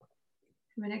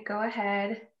I'm going to go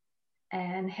ahead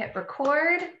and hit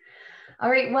record.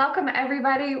 All right, welcome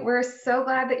everybody. We're so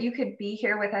glad that you could be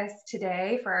here with us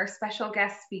today for our special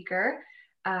guest speaker.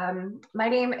 My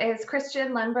name is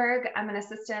Christian Lundberg. I'm an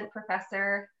assistant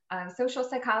professor of social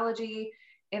psychology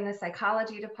in the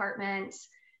psychology department.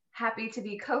 Happy to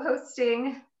be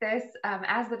co-hosting this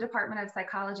as the Department of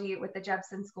Psychology with the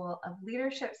Jepson School of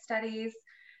Leadership Studies.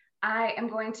 I am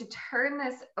going to turn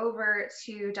this over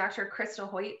to Dr. Crystal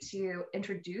Hoyt to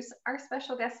introduce our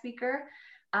special guest speaker.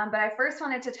 But I first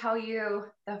wanted to tell you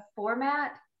the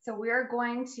format. So we're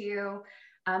going to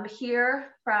hear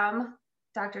from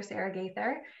Dr. Sarah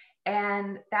Gaither,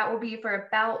 and that will be for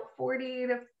about 40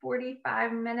 to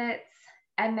 45 minutes.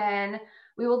 And then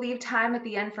we will leave time at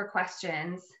the end for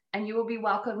questions, and you will be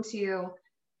welcome to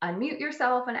unmute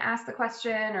yourself and ask the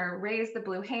question, or raise the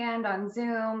blue hand on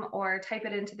Zoom, or type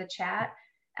it into the chat,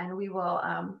 and we will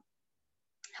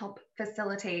help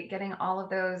facilitate getting all of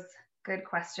those good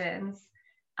questions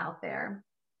out there.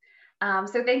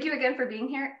 So thank you again for being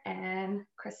here, and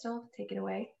Crystal, take it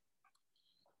away.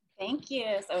 Thank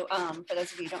you. So for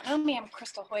those of you who don't know me, I'm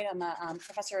Crystal Hoyt. I'm a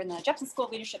professor in the Jepson School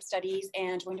of Leadership Studies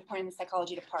and joined a point in the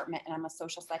psychology department, and I'm a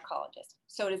social psychologist.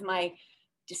 So it is my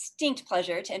distinct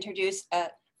pleasure to introduce a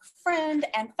friend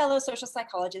and fellow social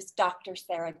psychologist, Dr.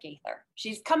 Sarah Gaither.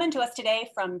 She's coming to us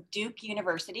today from Duke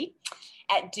University.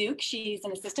 At Duke, she's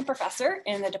an assistant professor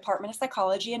in the Department of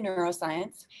Psychology and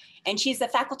Neuroscience, and she's a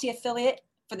faculty affiliate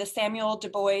for the Samuel Du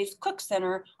Bois Cook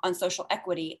Center on Social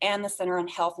Equity and the Center on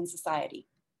Health and Society,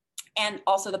 and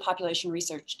also the Population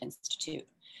Research Institute.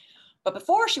 But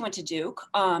before she went to Duke,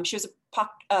 she was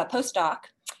a postdoc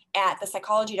at the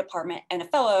psychology department and a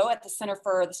fellow at the Center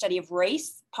for the Study of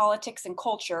Race, Politics, and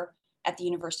Culture at the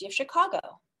University of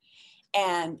Chicago.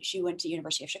 And she went to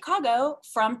University of Chicago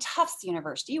from Tufts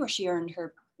University, where she earned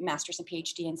her master's and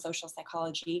PhD in social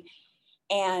psychology.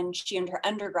 And she earned her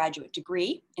undergraduate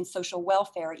degree in social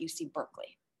welfare at UC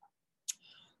Berkeley.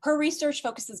 Her research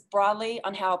focuses broadly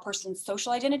on how a person's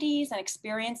social identities and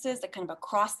experiences that kind of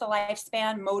across the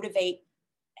lifespan motivate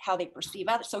how they perceive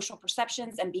other social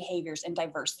perceptions and behaviors in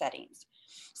diverse settings.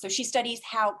 So she studies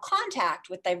how contact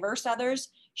with diverse others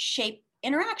shape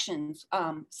interactions,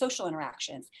 social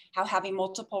interactions, how having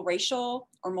multiple racial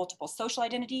or multiple social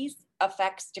identities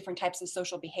affects different types of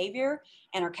social behavior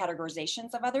and our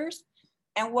categorizations of others,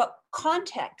 and what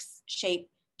contexts shape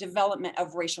development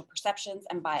of racial perceptions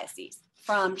and biases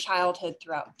from childhood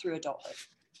through adulthood.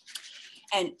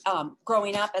 And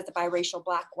growing up as a biracial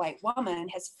Black white woman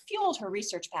has fueled her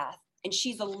research path, and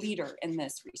she's a leader in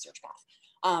this research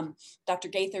path. Dr.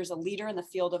 Gaither is a leader in the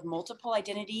field of multiple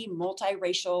identity,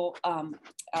 multiracial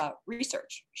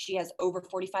research. She has over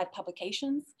 45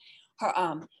 publications,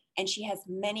 and she has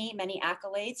many, many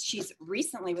accolades. She's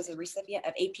recently was a recipient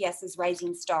of APS's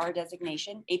Rising Star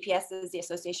designation. APS is the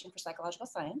Association for Psychological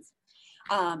Science.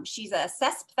 She's a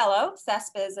CESP fellow.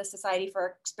 CESP is a Society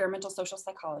for Experimental Social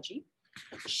Psychology.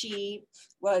 She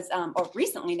was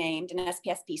recently named an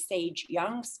SPSP Sage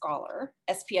Young Scholar.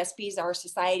 SPSPs are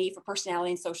Society for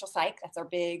Personality and Social Psych. That's our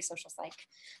big social psych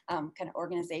kind of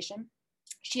organization.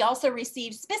 She also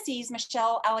received SPSSY's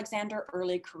Michelle Alexander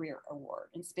Early Career Award,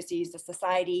 and SPSSY is the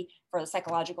Society for the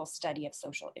Psychological Study of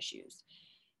Social Issues.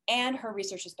 And her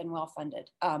research has been well funded.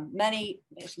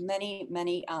 There's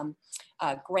many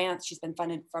grants. She's been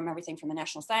funded from everything from the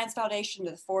National Science Foundation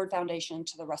to the Ford Foundation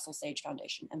to the Russell Sage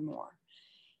Foundation and more.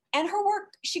 And her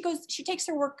work, she takes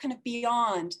her work kind of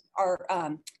beyond our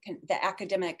the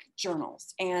academic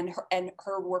journals, and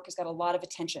her work has got a lot of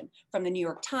attention from the New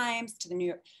York Times to the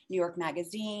New York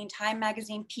Magazine, Time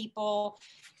Magazine, People.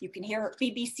 You can hear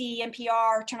BBC,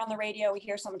 NPR, turn on the radio, we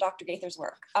hear some of Dr. Gaither's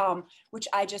work, which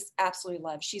I just absolutely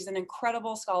love. She's an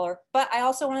incredible scholar, but I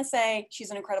also want to say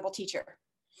she's an incredible teacher.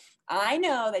 I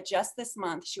know that just this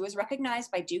month, she was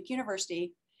recognized by Duke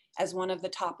University as one of the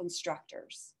top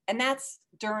instructors. And that's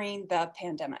during the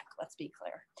pandemic, let's be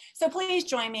clear. So please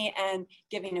join me in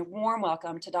giving a warm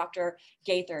welcome to Dr.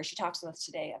 Gaither. She talks to us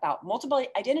today about multiple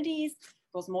identities,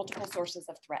 those multiple sources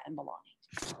of threat and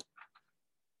belonging.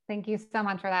 Thank you so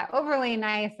much for that overly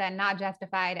nice and not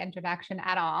justified introduction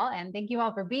at all. And thank you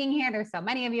all for being here. There's so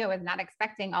many of you. I was not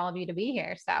expecting all of you to be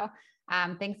here. So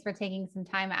thanks for taking some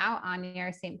time out on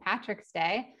your St. Patrick's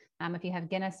Day. If you have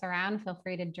Guinness around, feel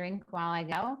free to drink while I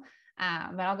go.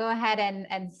 But I'll go ahead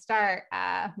and start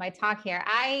my talk here.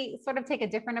 I sort of take a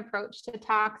different approach to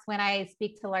talks when I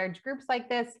speak to large groups like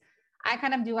this. I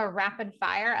kind of do a rapid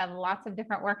fire of lots of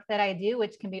different work that I do,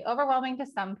 which can be overwhelming to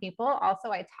some people. Also,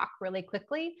 I talk really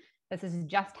quickly. This is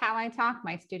just how I talk.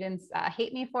 My students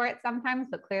hate me for it sometimes,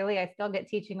 but clearly I still get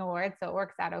teaching awards, so it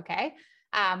works out okay.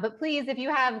 But please, if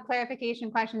you have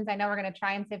clarification questions, I know we're going to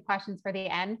try and save questions for the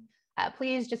end.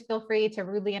 Please just feel free to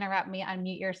rudely interrupt me,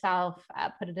 unmute yourself,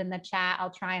 put it in the chat.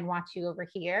 I'll try and watch you over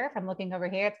here. If I'm looking over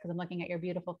here, it's because I'm looking at your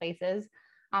beautiful faces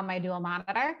on my dual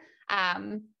monitor.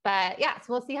 But yeah, so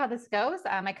we'll see how this goes.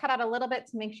 I cut out a little bit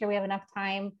to make sure we have enough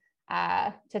time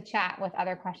to chat with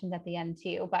other questions at the end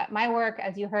too. But my work,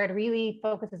 as you heard, really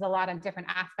focuses a lot on different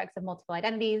aspects of multiple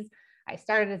identities. I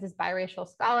started as this biracial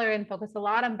scholar and focused a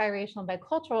lot on biracial and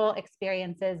bicultural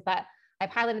experiences, but I've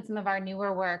highlighted some of our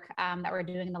newer work that we're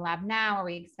doing in the lab now, where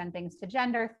we extend things to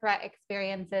gender threat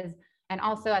experiences. And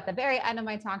also at the very end of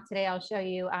my talk today, I'll show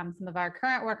you some of our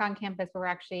current work on campus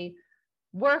where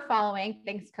we're following,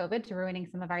 thanks COVID to ruining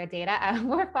some of our data,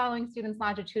 we're following students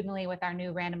longitudinally with our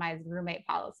new randomized roommate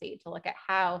policy to look at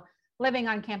how living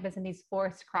on campus in these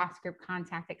forced cross-group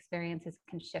contact experiences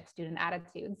can shift student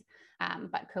attitudes.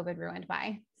 But COVID ruined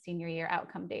my senior year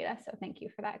outcome data. So thank you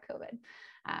for that,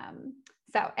 COVID.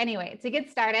 So anyway, to get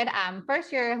started,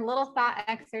 first your little thought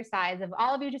exercise of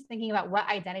all of you just thinking about what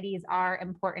identities are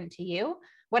important to you.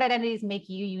 What identities make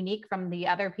you unique from the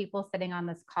other people sitting on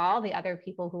this call, the other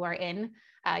people who are in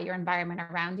your environment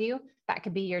around you? That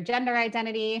could be your gender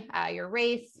identity, your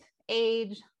race,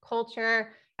 age,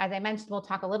 culture. As I mentioned, we'll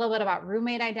talk a little bit about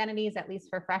roommate identities, at least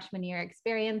for freshman year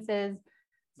experiences,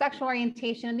 sexual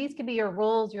orientation. These could be your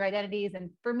roles, your identities. And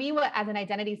for me, as an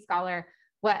identity scholar,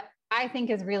 what I think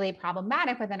is really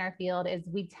problematic within our field is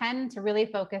we tend to really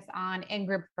focus on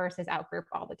in-group versus out-group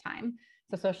all the time.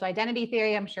 So social identity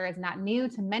theory, I'm sure, is not new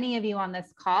to many of you on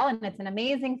this call, and it's an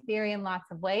amazing theory in lots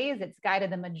of ways. It's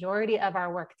guided the majority of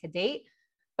our work to date,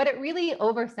 but it really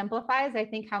oversimplifies, I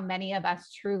think, how many of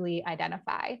us truly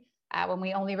identify. When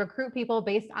we only recruit people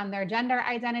based on their gender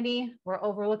identity, we're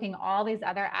overlooking all these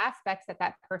other aspects that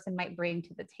that person might bring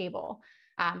to the table.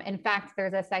 In fact,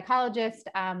 there's a psychologist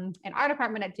in our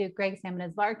department at Duke, Greg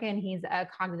Salmonez-Larkin. He's a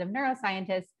cognitive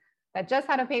neuroscientist that just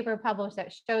had a paper published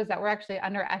that shows that we're actually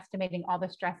underestimating all the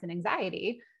stress and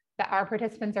anxiety that our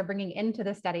participants are bringing into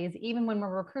the studies, even when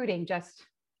we're recruiting just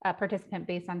a participant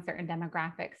based on certain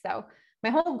demographics. So my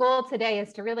whole goal today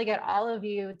is to really get all of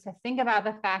you to think about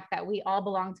the fact that we all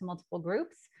belong to multiple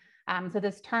groups. So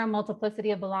this term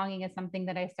multiplicity of belonging is something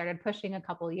that I started pushing a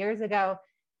couple of years ago,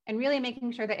 and really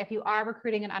making sure that if you are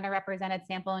recruiting an underrepresented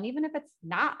sample, and even if it's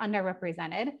not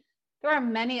underrepresented, there are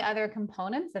many other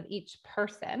components of each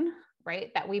person,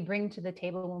 right, that we bring to the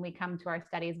table when we come to our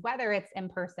studies, whether it's in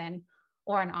person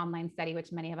or an online study,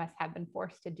 which many of us have been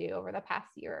forced to do over the past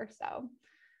year or so.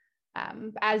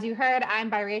 As you heard, I'm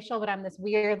biracial, but I'm this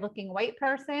weird looking white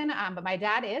person. But my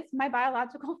dad is my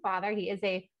biological father. He is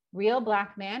a real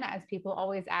Black man, as people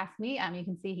always ask me. You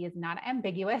can see he is not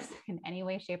ambiguous in any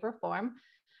way, shape, or form.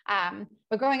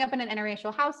 But growing up in an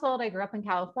interracial household, I grew up in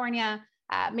California,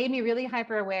 made me really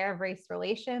hyper aware of race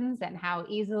relations and how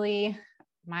easily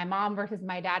my mom versus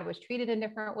my dad was treated in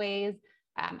different ways.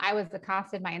 I was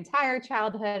accosted my entire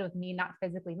childhood with me not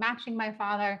physically matching my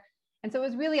father. And so it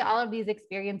was really all of these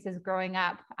experiences growing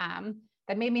up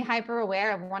that made me hyper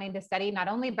aware of wanting to study not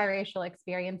only biracial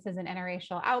experiences and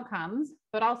interracial outcomes,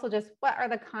 but also just what are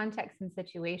the contexts and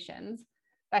situations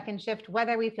that can shift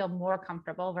whether we feel more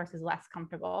comfortable versus less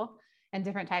comfortable in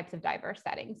different types of diverse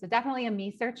settings. So definitely a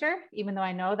me searcher, even though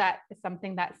I know that is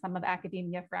something that some of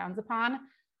academia frowns upon.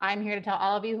 I'm here to tell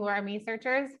all of you who are me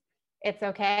searchers, it's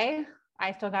okay.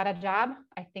 I still got a job.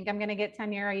 I think I'm gonna get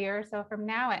tenure a year or so from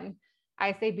now. And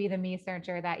I say be the me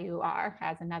searcher that you are,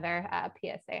 as another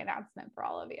PSA announcement for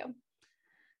all of you.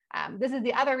 This is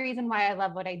the other reason why I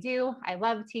love what I do. I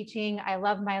love teaching. I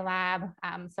love my lab.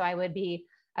 So I would be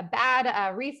a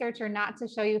bad researcher not to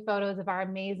show you photos of our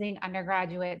amazing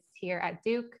undergraduates here at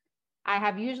Duke. I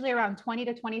have usually around 20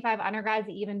 to 25 undergrads,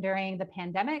 even during the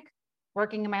pandemic,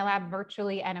 working in my lab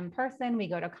virtually and in person. We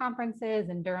go to conferences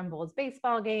and Durham Bulls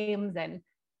baseball games, and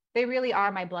they really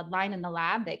are my bloodline in the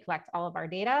lab. They collect all of our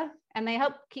data, and they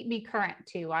help keep me current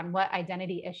too on what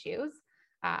identity issues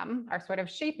are sort of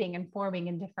shaping and forming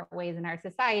in different ways in our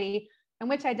society, and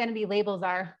which identity labels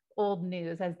are old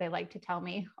news, as they like to tell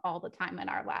me all the time in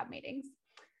our lab meetings.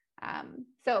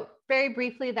 So very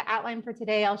briefly, the outline for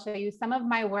today, I'll show you some of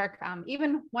my work,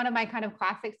 even one of my kind of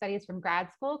classic studies from grad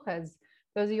school, because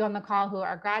those of you on the call who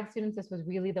are grad students, this was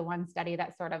really the one study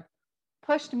that sort of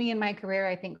pushed me in my career,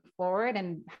 I think, forward,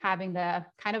 and having the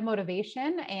kind of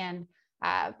motivation and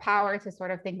power to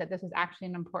sort of think that this was actually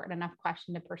an important enough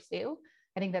question to pursue.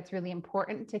 I think that's really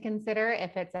important to consider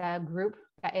if it's a group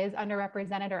that is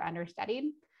underrepresented or understudied.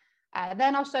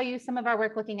 Then I'll show you some of our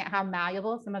work looking at how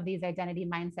malleable some of these identity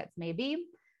mindsets may be.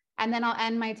 And then I'll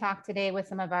end my talk today with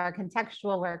some of our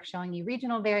contextual work showing you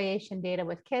regional variation data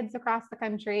with kids across the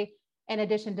country in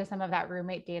addition to some of that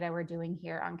roommate data we're doing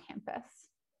here on campus.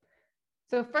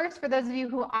 So first, for those of you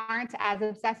who aren't as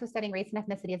obsessed with studying race and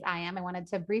ethnicity as I am, I wanted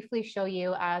to briefly show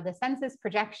you the census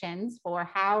projections for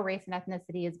how race and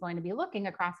ethnicity is going to be looking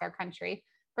across our country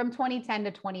from 2010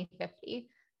 to 2050.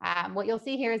 What you'll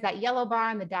see here is that yellow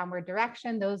bar in the downward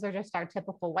direction. Those are just our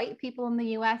typical white people in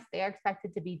the US. They are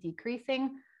expected to be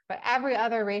decreasing, but every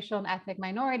other racial and ethnic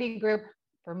minority group,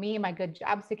 for me, my good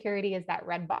job security is that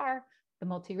red bar. The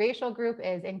multiracial group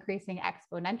is increasing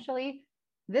exponentially.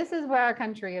 This is where our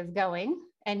country is going,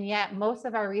 and yet most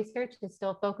of our research is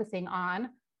still focusing on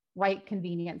white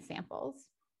convenience samples.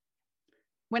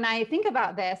 When I think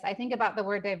about this, I think about the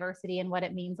word diversity and what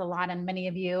it means a lot, and many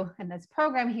of you in this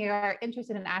program here are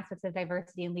interested in aspects of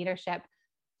diversity and leadership,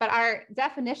 but our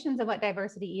definitions of what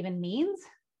diversity even means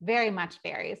very much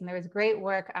varies. And there was great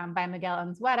work by Miguel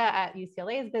Unzueta at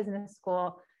UCLA's business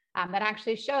school that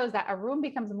actually shows that a room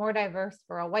becomes more diverse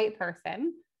for a white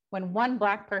person when one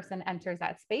Black person enters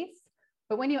that space.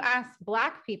 But when you ask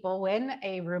Black people when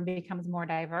a room becomes more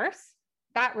diverse,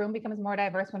 that room becomes more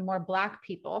diverse when more Black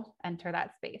people enter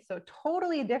that space. So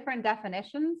totally different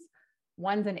definitions.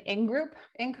 One's an in-group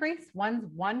increase, one's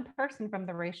one person from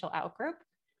the racial outgroup.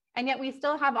 And yet we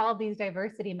still have all of these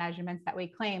diversity measurements that we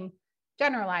claim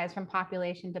generalize from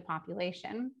population to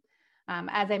population.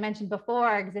 As I mentioned before,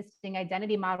 our existing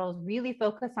identity models really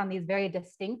focus on these very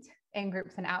distinct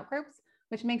in-groups and out-groups,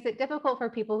 which makes it difficult for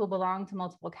people who belong to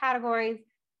multiple categories,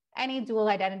 any dual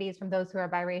identities from those who are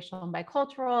biracial and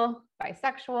bicultural,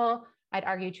 bisexual, I'd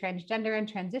argue transgender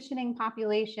and transitioning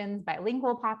populations,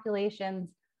 bilingual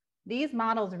populations. These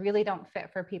models really don't fit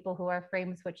for people who are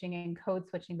frame switching and code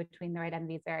switching between their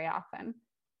identities very often.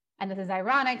 And this is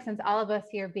ironic since all of us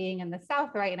here being in the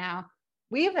South right now,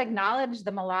 we've acknowledged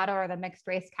the mulatto or the mixed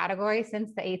race category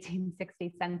since the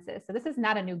 1860 census. So this is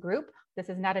not a new group. This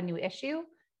is not a new issue.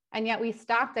 And yet we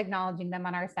stopped acknowledging them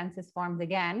on our census forms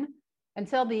again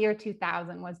until the year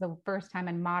 2000 was the first time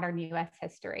in modern US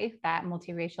history that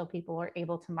multiracial people were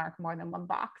able to mark more than one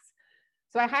box.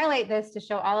 So I highlight this to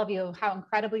show all of you how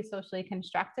incredibly socially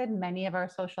constructed many of our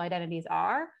social identities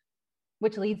are,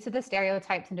 which leads to the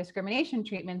stereotypes and discrimination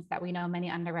treatments that we know many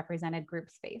underrepresented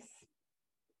groups face.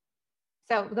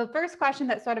 So the first question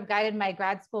that sort of guided my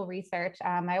grad school research,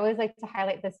 I always like to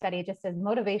highlight this study just as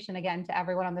motivation again to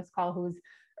everyone on this call who's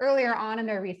earlier on in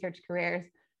their research careers.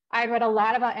 I read a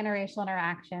lot about interracial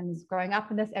interactions. Growing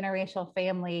up in this interracial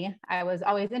family, I was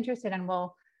always interested in,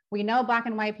 well, we know Black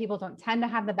and white people don't tend to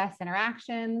have the best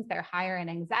interactions. They're higher in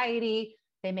anxiety.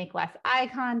 They make less eye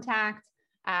contact.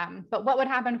 But what would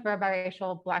happen for a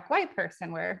biracial Black-white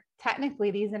person where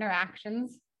technically these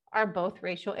interactions are both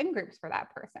racial in-groups for that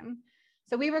person?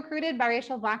 So we recruited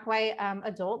biracial Black-white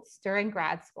adults during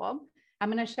grad school.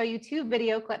 I'm going to show you two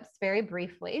video clips very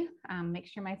briefly. Make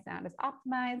sure my sound is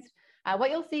optimized.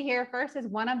 What you'll see here first is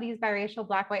one of these biracial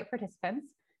Black-white participants.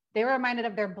 They were reminded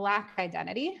of their Black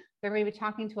identity. They're going to be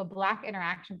talking to a Black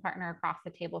interaction partner across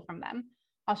the table from them.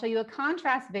 I'll show you a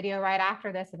contrast video right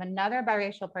after this of another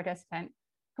biracial participant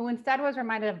who instead was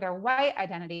reminded of their white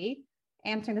identity,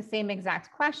 answering the same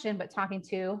exact question, but talking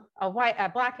to a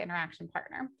Black interaction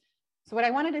partner. So what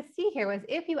I wanted to see here was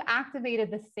if you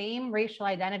activated the same racial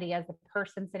identity as the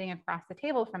person sitting across the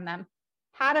table from them,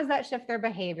 how does that shift their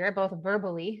behavior, both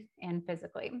verbally and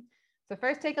physically? So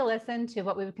first take a listen to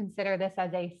what we would consider this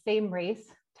as a same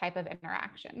race type of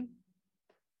interaction.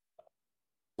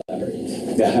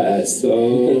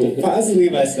 So possibly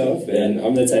myself, and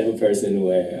I'm the type of person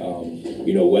where,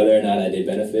 you know, whether or not I did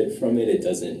benefit from it, it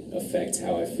doesn't affect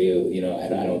how I feel. You know,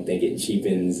 I don't think it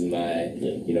cheapens my,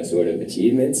 you know, sort of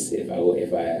achievements if I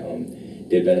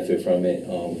did benefit from it.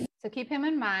 So keep him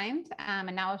in mind,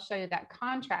 and now I'll show you that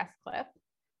contrast clip.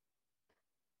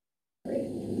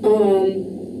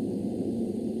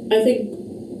 I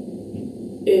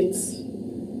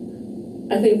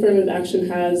think affirmative action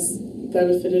has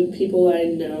benefited people I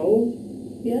know.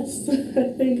 Yes,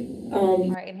 I think. All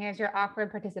right, and here's your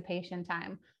awkward participation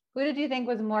time. Who did you think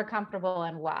was more comfortable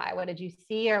and why? What did you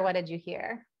see or what did you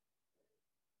hear?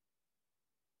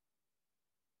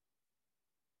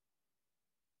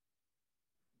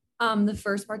 The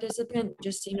first participant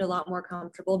just seemed a lot more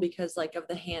comfortable because like of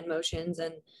the hand motions,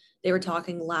 and they were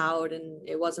talking loud and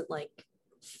it wasn't like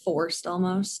forced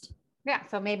almost. Yeah,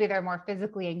 so maybe they're more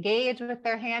physically engaged with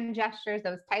their hand gestures,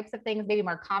 those types of things, maybe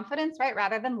more confidence, right?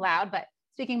 Rather than loud, but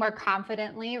speaking more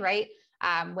confidently, right?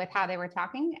 With how they were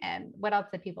talking. And what else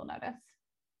did people notice?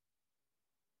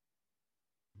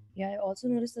 Yeah, I also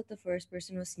noticed that the first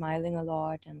person was smiling a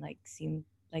lot and like seemed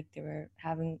like they were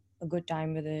having a good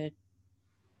time with it.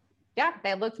 Yeah,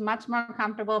 they looked much more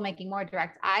comfortable making more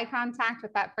direct eye contact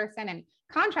with that person. And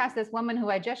contrast, this woman who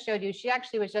I just showed you, she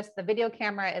actually was just, the video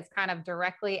camera is kind of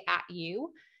directly at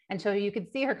you. And so you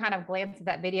could see her kind of glance at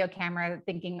that video camera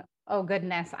thinking, oh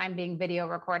goodness, I'm being video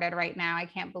recorded right now. I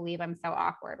can't believe I'm so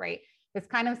awkward, right? This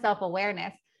kind of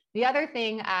self-awareness. The other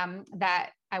thing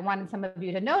that I wanted some of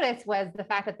you to notice was the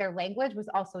fact that their language was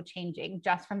also changing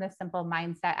just from this simple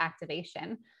mindset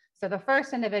activation. So the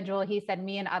first individual, he said,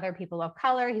 me and other people of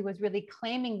color. He was really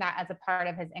claiming that as a part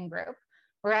of his in-group.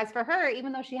 Whereas for her,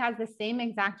 even though she has the same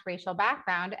exact racial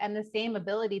background and the same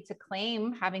ability to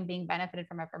claim having been benefited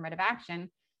from affirmative action,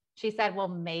 she said, well,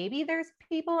 maybe there's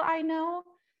people I know.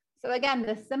 So again,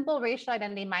 the simple racial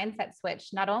identity mindset switch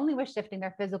not only was shifting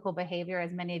their physical behavior,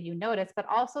 as many of you noticed, but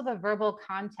also the verbal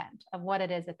content of what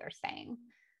it is that they're saying.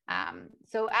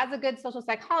 So as a good social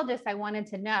psychologist, I wanted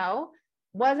to know,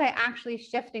 was I actually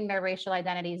shifting their racial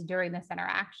identities during this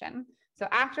interaction? So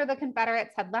after the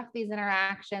Confederates had left these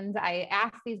interactions, I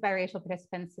asked these biracial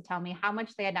participants to tell me how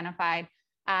much they identified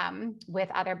with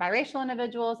other biracial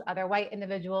individuals, other white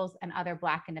individuals, and other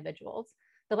Black individuals.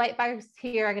 The light bars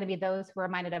here are going to be those who are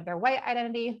reminded of their white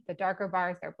identity, the darker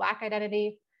bars, their Black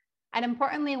identity. And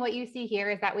importantly, what you see here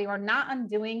is that we were not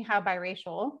undoing how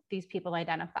biracial these people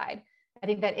identified. I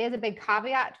think that is a big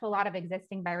caveat to a lot of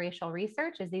existing biracial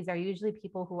research, as these are usually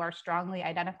people who are strongly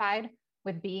identified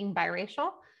with being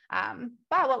biracial.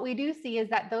 But what we do see is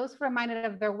that those who are reminded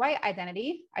of their white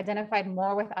identity identified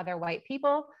more with other white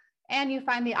people, and you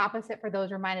find the opposite for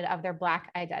those reminded of their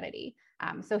Black identity.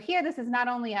 So here, this is not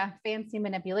only a fancy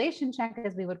manipulation check,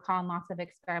 as we would call in lots of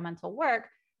experimental work,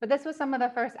 but this was some of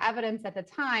the first evidence at the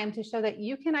time to show that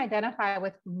you can identify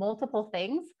with multiple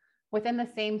things within the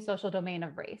same social domain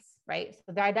of race, right?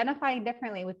 So they're identifying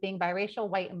differently with being biracial,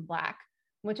 white, and Black,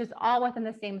 which is all within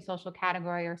the same social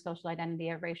category or social identity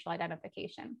of racial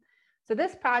identification. So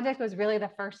this project was really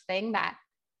the first thing that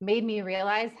made me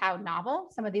realize how novel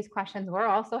some of these questions were,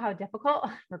 also how difficult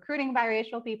recruiting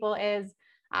biracial people is,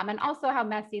 and also how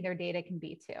messy their data can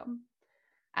be too.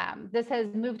 This has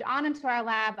moved on into our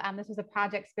lab. This was a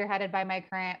project spearheaded by my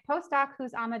current postdoc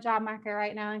who's on the job market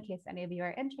right now, in case any of you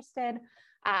are interested.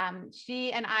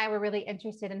 She and I were really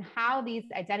interested in how these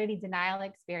identity denial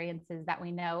experiences that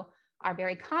we know are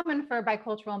very common for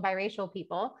bicultural and biracial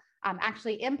people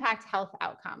actually impact health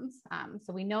outcomes.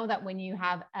 So we know that when you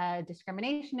have a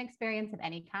discrimination experience of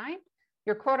any kind,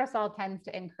 your cortisol tends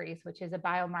to increase, which is a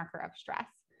biomarker of stress.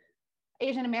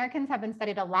 Asian Americans have been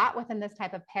studied a lot within this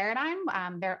type of paradigm.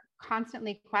 They're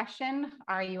constantly questioned,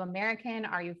 are you American?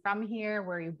 Are you from here?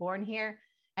 Were you born here?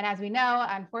 And as we know,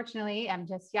 unfortunately,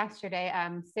 just yesterday,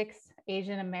 6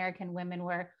 Asian American women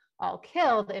were all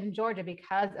killed in Georgia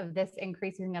because of this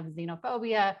increasing of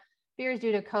xenophobia, fears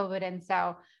due to COVID. And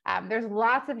so there's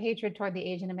lots of hatred toward the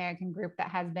Asian American group that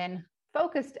has been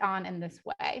focused on in this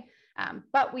way.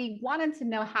 But we wanted to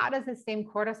know, how does the same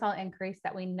cortisol increase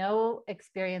that we know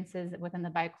experiences within the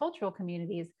bicultural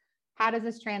communities, how does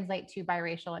this translate to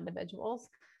biracial individuals?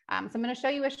 So I'm going to show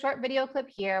you a short video clip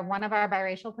here. One of our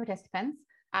biracial participants,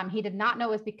 he did not know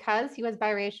it was because he was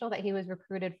biracial that he was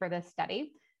recruited for this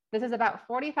study. This is about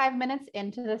 45 minutes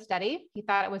into the study. He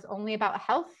thought it was only about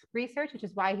health research, which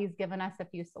is why he's given us a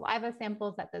few saliva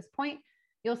samples at this point.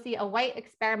 You'll see a white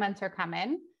experimenter come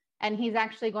in, and he's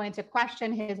actually going to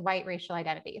question his white racial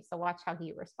identity. So watch how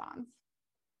he responds.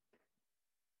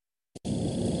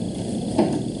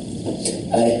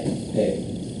 Hi. Hey.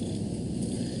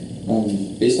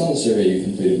 Based on the survey you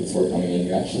completed before coming in,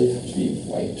 you actually have to be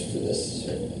white for this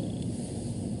survey.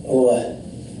 What?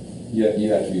 You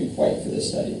have to be white for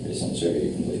this study based on the survey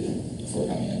you completed before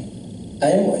coming in. I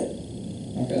am white.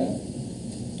 Okay.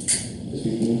 Guess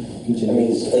we can continue. I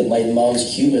mean, like, my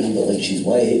mom's Cuban, but, like, she's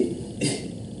white.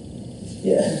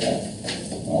 Yeah.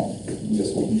 Well, I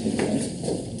guess we'll continue.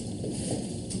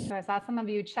 So I saw some of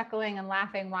you chuckling and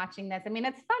laughing watching this. I mean,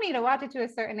 it's funny to watch it to a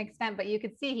certain extent, but you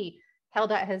could see he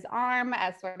held out his arm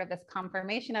as sort of this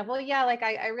confirmation of, well, yeah, like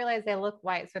I realize they look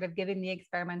white, sort of giving the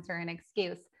experimenter an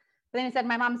excuse. But then he said,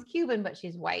 my mom's Cuban, but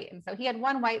she's white. And so he had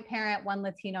one white parent, one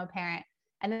Latino parent.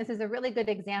 And this is a really good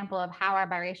example of how our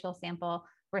biracial sample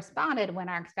responded when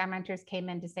our experimenters came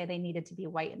in to say they needed to be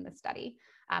white in the study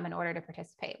in order to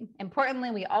participate.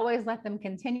 Importantly, we always let them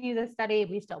continue the study.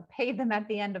 We still paid them at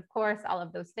the end, of course, all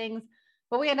of those things.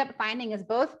 What we end up finding is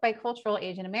both bicultural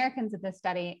Asian Americans in this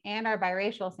study and our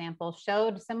biracial sample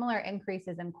showed similar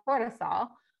increases in cortisol,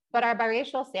 but our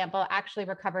biracial sample actually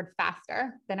recovered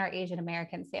faster than our Asian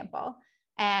American sample.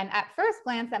 And at first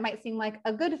glance, that might seem like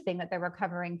a good thing that they're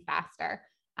recovering faster.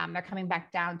 they're coming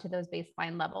back down to those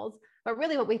baseline levels. But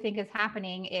really what we think is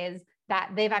happening is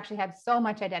that they've actually had so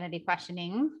much identity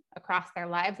questioning across their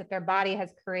lives that their body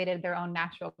has created their own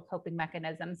natural coping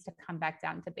mechanisms to come back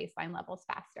down to baseline levels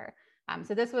faster.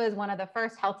 So this was one of the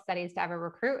first health studies to ever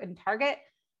recruit and target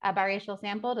a biracial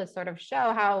sample to sort of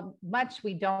show how much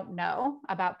we don't know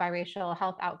about biracial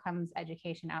health outcomes,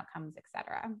 education outcomes, et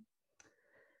cetera.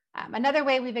 Another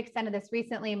way we've extended this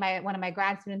recently, one of my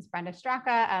grad students, Brenda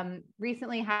Straka,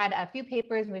 recently had a few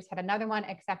papers. We just had another one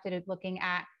accepted looking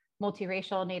at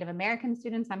multiracial Native American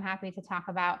students. I'm happy to talk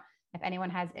about if anyone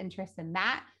has interest in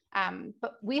that.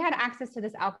 But we had access to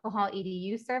this alcohol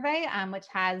EDU survey, which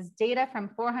has data from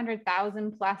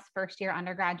 400,000 plus first-year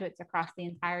undergraduates across the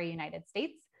entire United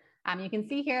States. You can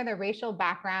see here the racial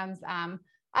backgrounds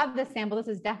of this sample. This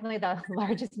is definitely the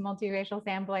largest multiracial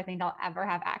sample I think I'll ever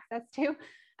have access to.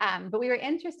 But we were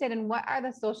interested in what are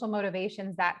the social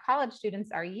motivations that college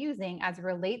students are using as it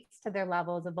relates to their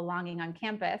levels of belonging on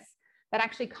campus that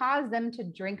actually cause them to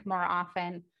drink more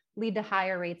often, lead to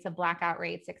higher rates of blackout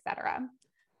rates, et cetera.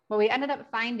 What we ended up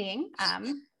finding,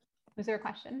 was there a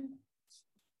question?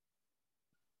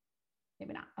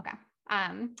 Maybe not, okay.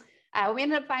 What we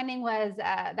ended up finding was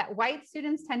that white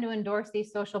students tend to endorse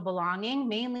these social belonging,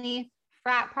 mainly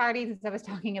frat parties, as I was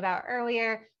talking about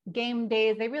earlier, game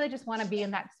days. They really just want to be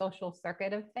in that social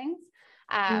circuit of things.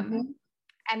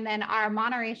 And then our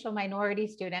monoracial minority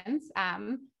students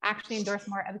actually endorse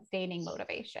more abstaining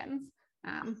motivations.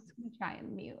 I'm going to try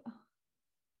and mute.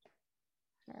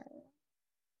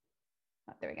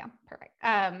 Oh, there we go, perfect.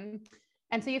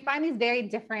 And so you find these very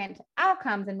different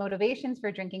outcomes and motivations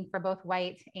for drinking for both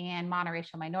white and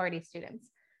monoracial minority students.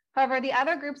 However, the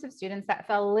other groups of students that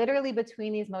fell literally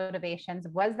between these motivations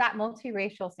was that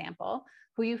multiracial sample,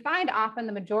 who you find often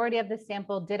the majority of the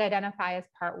sample did identify as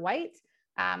part white.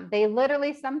 They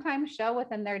literally sometimes show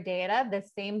within their data the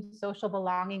same social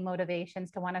belonging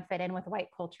motivations to want to fit in with white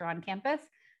culture on campus,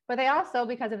 but they also,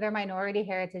 because of their minority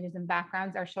heritages and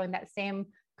backgrounds, are showing that same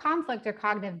conflict or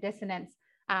cognitive dissonance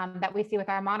that we see with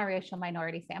our monoracial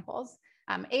minority samples.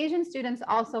 Asian students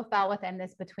also fell within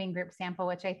this between group sample,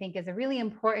 which I think is a really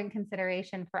important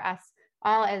consideration for us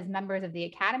all as members of the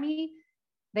academy.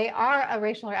 They are a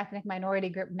racial or ethnic minority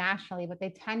group nationally, but they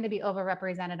tend to be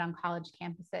overrepresented on college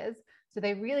campuses. So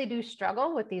they really do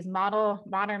struggle with these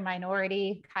modern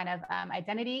minority kind of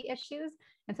identity issues.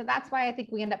 And so that's why I think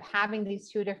we end up having these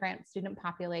two different student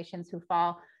populations who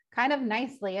fall kind of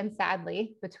nicely and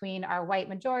sadly between our white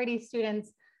majority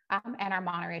students and our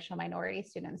monoracial minority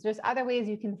students. There's other ways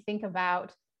you can think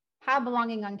about how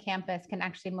belonging on campus can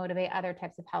actually motivate other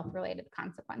types of health-related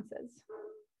consequences.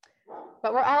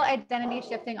 But we're all identity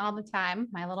shifting all the time.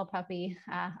 My little puppy,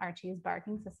 Archie, is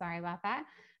barking, so sorry about that.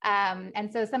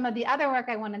 And so some of the other work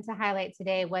I wanted to highlight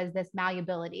today was this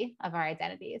malleability of our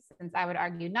identities, since I would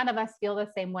argue none of us feel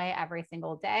the same way every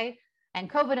single day. And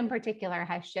COVID in particular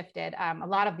has shifted a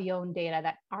lot of the own data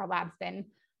that our lab's been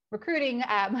recruiting,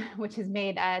 which has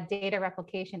made data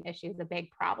replication issues a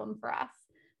big problem for us.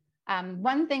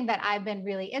 One thing that I've been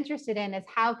really interested in is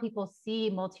how people see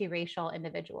multiracial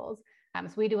individuals.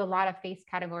 So we do a lot of face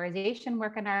categorization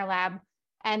work in our lab,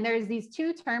 and there's these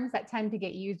two terms that tend to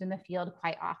get used in the field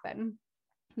quite often.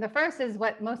 The first is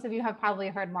what most of you have probably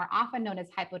heard more often, known as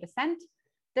hypodescent.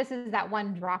 This is that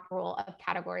one drop rule of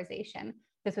categorization.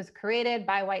 This was created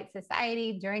by white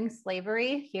society during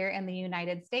slavery here in the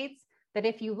United States, that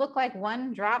if you look like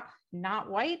one drop not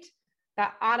white,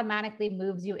 that automatically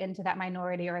moves you into that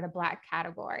minority or the Black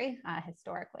category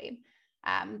historically.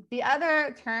 The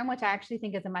other term, which I actually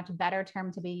think is a much better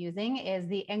term to be using, is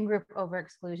the in-group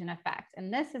overexclusion effect.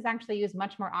 And this is actually used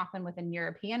much more often within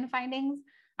European findings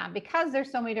because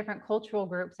there's so many different cultural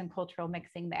groups and cultural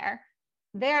mixing there.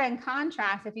 There, in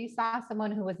contrast, if you saw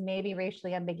someone who was maybe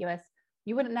racially ambiguous,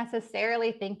 you wouldn't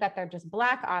necessarily think that they're just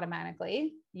Black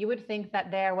automatically. You would think that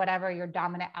they're whatever your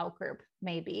dominant outgroup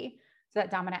may be. So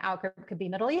that dominant outgroup could be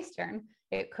Middle Eastern.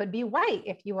 It could be white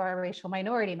if you are a racial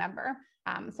minority member.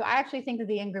 So I actually think that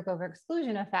the in-group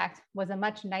overexclusion effect was a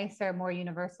much nicer, more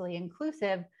universally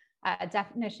inclusive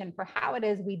definition for how it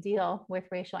is we deal with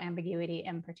racial ambiguity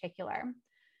in particular.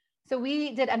 So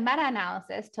we did a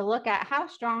meta-analysis to look at how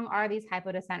strong are these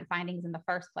hypodescent findings in the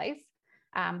first place.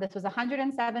 This was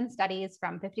 107 studies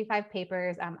from 55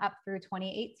 papers up through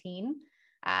 2018.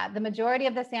 The majority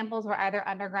of the samples were either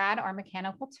undergrad or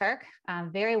mechanical Turk,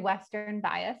 very Western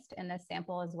biased in this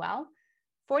sample as well.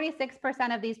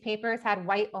 46% of these papers had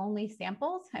white-only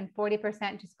samples, and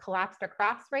 40% just collapsed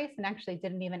across race and actually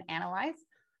didn't even analyze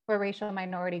for racial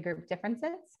minority group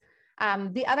differences.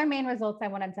 The other main results I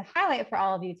wanted to highlight for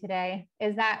all of you today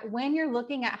is that when you're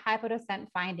looking at hypodescent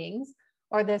findings,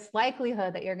 or this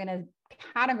likelihood that you're going to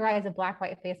categorize a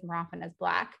Black-white face more often as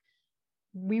Black,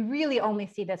 we really only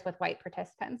see this with white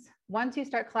participants. Once you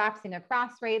start collapsing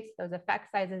across rates, those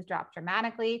effect sizes drop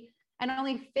dramatically, and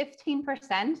only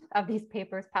 15% of these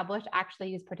papers published actually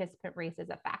use participant race as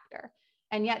a factor.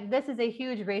 And yet this is a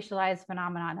huge racialized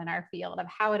phenomenon in our field of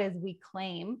how it is we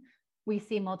claim we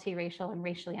see multiracial and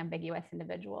racially ambiguous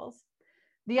individuals.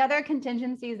 The other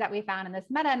contingencies that we found in this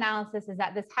meta-analysis is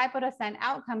that this hypodescent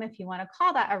outcome, if you want to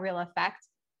call that a real effect,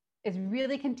 is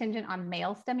really contingent on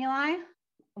male stimuli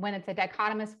when it's a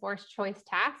dichotomous forced choice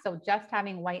task. So just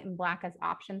having white and Black as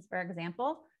options, for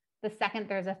example, the second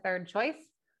there's a third choice,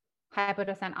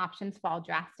 hypodescent options fall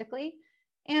drastically.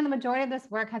 And the majority of this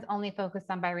work has only focused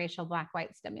on biracial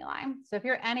Black-white stimuli. So if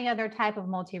you're any other type of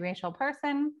multiracial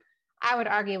person, I would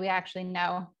argue we actually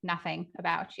know nothing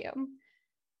about you.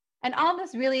 And all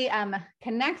this really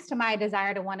connects to my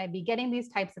desire to want to be getting these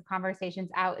types of conversations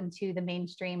out into the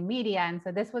mainstream media. And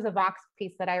so this was a Vox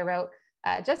piece that I wrote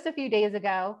just a few days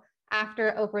ago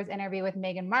after Oprah's interview with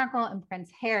Meghan Markle and Prince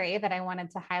Harry that I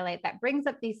wanted to highlight that brings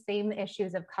up these same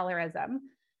issues of colorism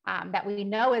that we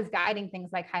know is guiding things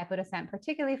like hypodescent,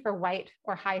 particularly for white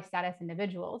or high status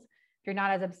individuals. If you're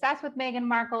not as obsessed with Meghan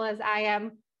Markle as I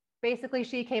am, basically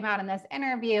she came out in this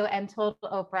interview and told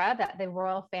Oprah that the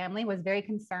royal family was very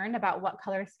concerned about what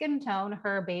color skin tone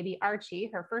her baby Archie,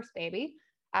 her first baby,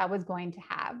 was going to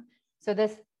have. So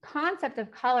this concept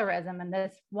of colorism and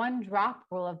this one drop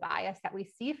rule of bias that we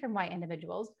see from white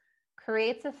individuals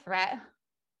creates a threat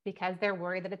because they're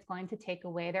worried that it's going to take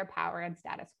away their power and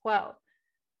status quo.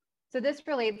 So this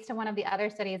relates to one of the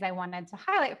other studies I wanted to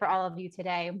highlight for all of you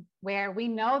today, where we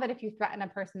know that if you threaten a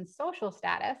person's social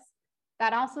status,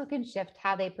 that also can shift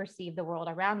how they perceive the world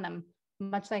around them,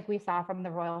 much like we saw from the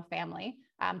royal family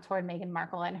toward Meghan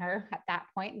Markle and her, at that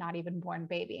point, not even born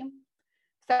baby.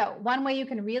 So one way you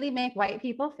can really make white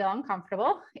people feel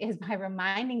uncomfortable is by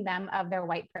reminding them of their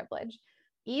white privilege.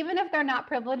 Even if they're not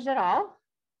privileged at all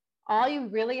you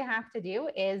really have to do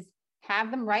is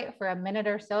have them write for a minute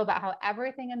or so about how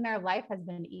everything in their life has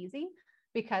been easy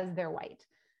because they're white.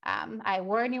 I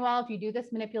warn you all, if you do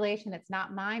this manipulation, it's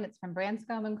not mine, it's from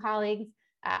Branscombe and colleagues.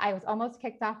 I was almost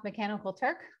kicked off Mechanical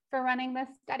Turk for running this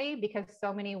study because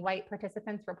so many white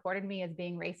participants reported me as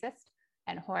being racist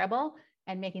and horrible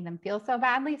and making them feel so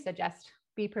badly. So just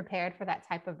be prepared for that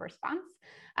type of response.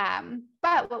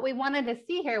 But what we wanted to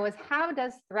see here was how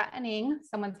does threatening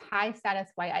someone's high status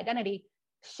white identity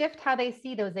shift how they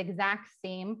see those exact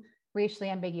same racially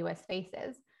ambiguous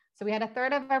faces. So we had a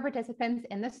third of our participants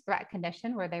in this threat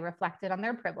condition where they reflected on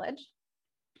their privilege.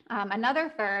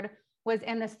 Another third was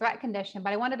in this threat condition,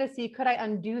 but I wanted to see, could I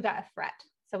undo that threat?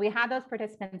 So we had those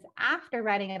participants, after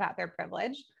writing about their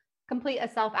privilege, complete a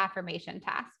self-affirmation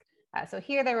task. So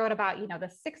here they wrote about, the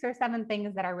 6 or 7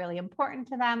 things that are really important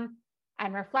to them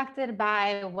and reflected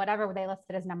by whatever they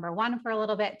listed as number 1 for a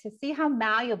little bit to see how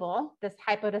malleable this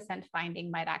hypodescent finding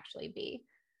might actually be.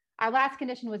 Our last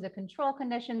condition was a control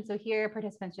condition. So here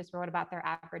participants just wrote about their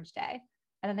average day.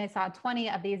 And then they saw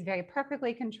 20 of these very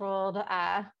perfectly controlled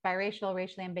biracial,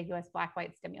 racially ambiguous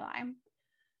Black-white stimuli.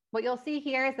 What you'll see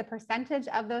here is the percentage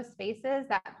of those spaces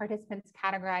that participants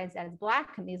categorized as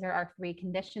Black. And these are our 3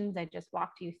 conditions I just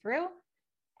walked you through.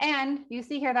 And you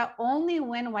see here that only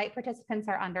when white participants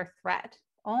are under threat,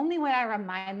 only when I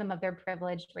remind them of their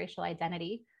privileged racial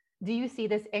identity, do you see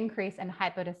this increase in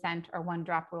hypodescent or one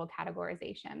drop rule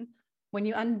categorization. When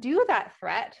you undo that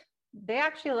threat, they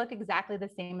actually look exactly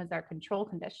the same as their control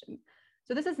condition.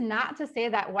 So this is not to say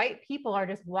that white people are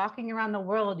just walking around the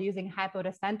world using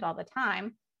hypodescent all the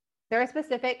time. There are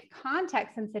specific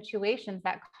contexts and situations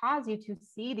that cause you to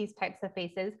see these types of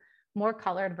faces more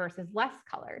colored versus less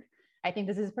colored. I think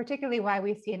this is particularly why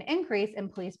we see an increase in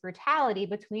police brutality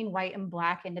between white and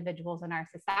Black individuals in our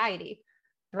society.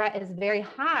 Threat is very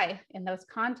high in those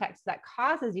contexts that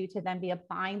causes you to then be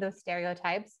applying those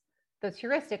stereotypes, those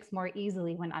heuristics more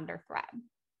easily when under threat.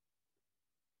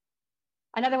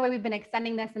 Another way we've been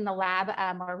extending this in the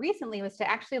lab more recently was to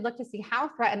actually look to see how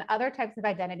threat and other types of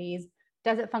identities,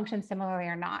 does it function similarly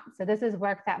or not? So this is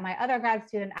work that my other grad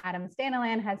student, Adam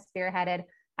Staniland, has spearheaded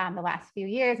the last few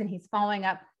years, and he's following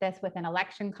up this with an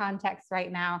election context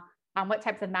right now on what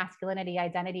types of masculinity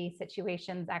identity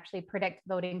situations actually predict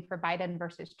voting for Biden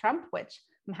versus Trump, which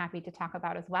I'm happy to talk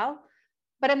about as well.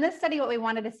 But in this study, what we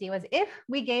wanted to see was if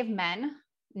we gave men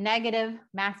negative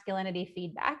masculinity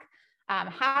feedback,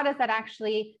 how does that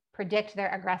actually predict their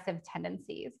aggressive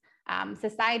tendencies?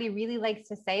 Society really likes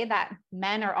to say that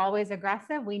men are always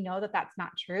aggressive. We know that that's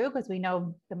not true because we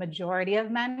know the majority of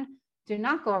men do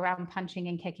not go around punching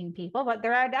and kicking people, but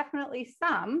there are definitely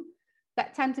some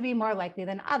that tend to be more likely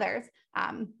than others.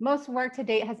 Most work to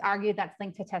date has argued that's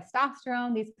linked to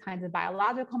testosterone, these kinds of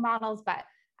biological models, but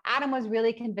Adam was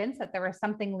really convinced that there was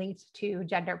something linked to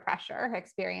gender pressure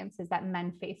experiences that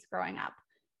men face growing up.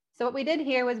 So what we did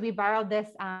here was we borrowed this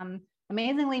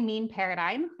amazingly mean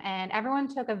paradigm, and everyone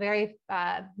took a very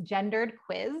gendered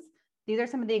quiz. These are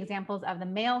some of the examples of the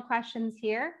male questions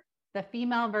here. The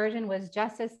female version was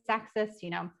just as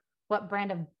sexist, what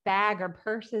brand of bag or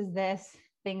purse is this?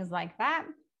 Things like that.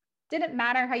 Didn't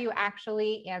matter how you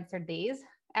actually answered these.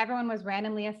 Everyone was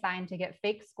randomly assigned to get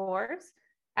fake scores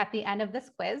at the end of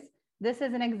this quiz. This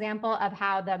is an example of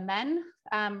how the men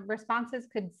responses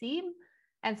could seem.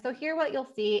 And so here what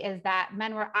you'll see is that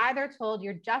men were either told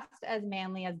you're just as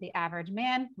manly as the average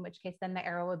man, in which case then the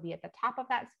arrow would be at the top of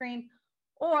that screen,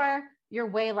 or you're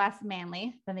way less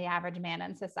manly than the average man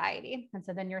in society. And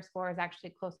so then your score is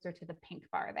actually closer to the pink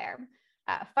bar there.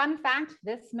 Fun fact,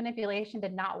 this manipulation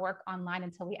did not work online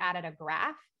until we added a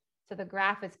graph. So the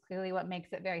graph is clearly what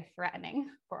makes it very threatening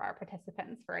for our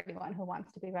participants, for anyone who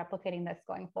wants to be replicating this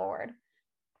going forward.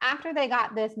 After they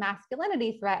got this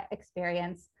masculinity threat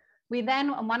experience, we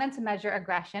then wanted to measure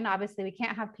aggression. Obviously, we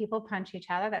can't have people punch each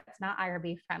other. That's not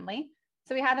IRB friendly.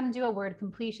 So we had them do a word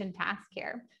completion task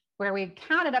here, where we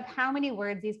counted up how many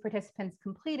words these participants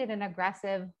completed in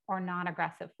aggressive or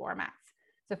non-aggressive formats.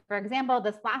 So for example,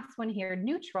 this last one here,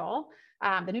 neutral,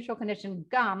 the neutral condition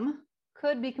gum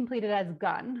could be completed as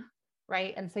gun,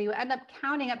 right? And so you end up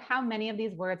counting up how many of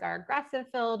these words are aggressive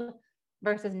filled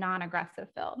versus non-aggressive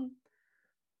filled.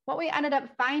 What we ended up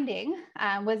finding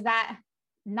was that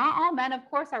not all men, of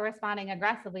course, are responding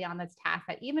aggressively on this task,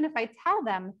 that even if I tell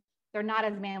them they're not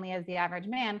as manly as the average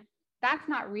man, that's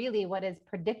not really what is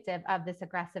predictive of this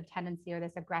aggressive tendency or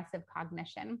this aggressive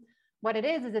cognition. What it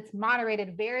is it's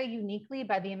moderated very uniquely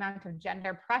by the amount of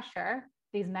gender pressure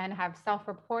these men have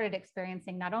self-reported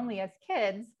experiencing, not only as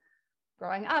kids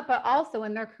growing up, but also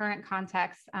in their current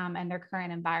contexts and their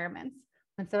current environments.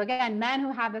 And so again, men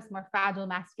who have this more fragile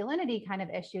masculinity kind of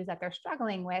issues that they're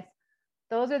struggling with,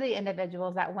 those are the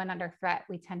individuals that when under threat,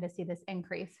 we tend to see this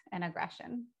increase in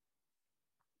aggression.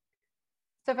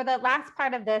 So for the last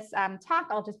part of this talk,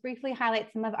 I'll just briefly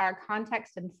highlight some of our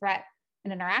context and threat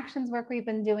and interactions work we've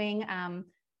been doing,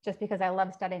 just because I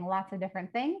love studying lots of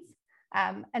different things.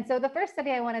 And so the first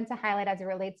study I wanted to highlight as it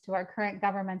relates to our current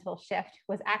governmental shift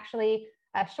was actually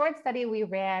a short study we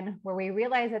ran where we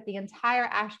realized that the entire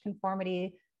ASH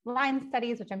conformity line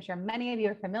studies, which I'm sure many of you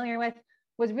are familiar with,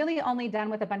 was really only done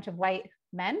with a bunch of white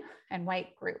men and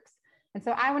white groups. And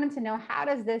so I wanted to know, how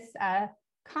does this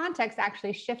context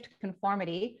actually shift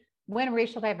conformity when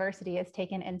racial diversity is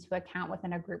taken into account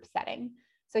within a group setting?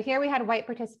 So here we had white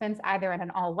participants either in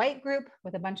an all-white group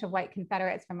with a bunch of white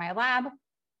Confederates from my lab,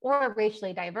 or a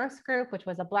racially diverse group, which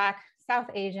was a Black, South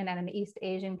Asian, and an East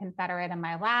Asian Confederate in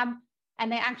my lab.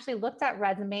 And they actually looked at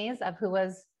resumes of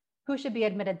who should be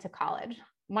admitted to college.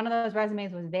 One of those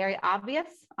resumes was very obvious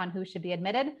on who should be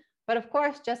admitted. But of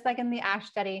course, just like in the ASH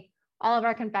study, all of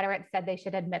our Confederates said they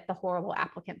should admit the horrible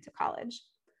applicant to college.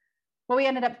 What we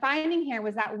ended up finding here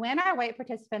was that when our white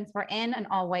participants were in an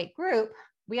all-white group,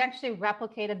 we actually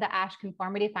replicated the ASH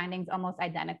conformity findings almost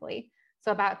identically.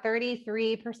 So about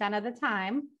 33% of the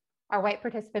time, our white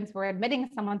participants were admitting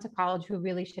someone to college who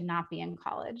really should not be in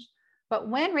college. But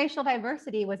when racial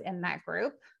diversity was in that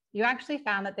group, you actually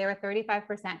found that they were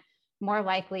 35% more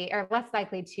likely or less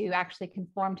likely to actually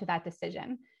conform to that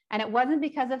decision. And it wasn't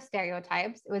because of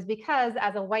stereotypes. It was because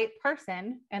as a white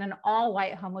person in an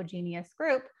all-white homogeneous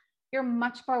group, you're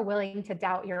much more willing to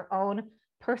doubt your own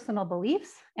personal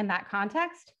beliefs in that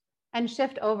context and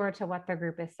shift over to what their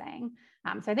group is saying.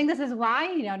 So I think this is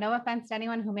why, no offense to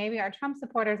anyone who maybe are Trump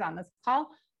supporters on this call,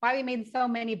 why we made so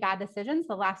many bad decisions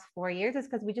the last 4 years is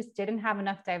because we just didn't have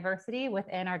enough diversity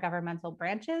within our governmental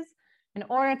branches in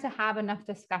order to have enough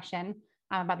discussion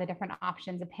about the different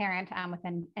options apparent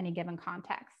within any given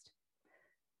context.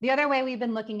 The other way we've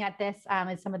been looking at this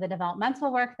is some of the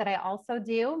developmental work that I also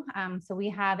do. So we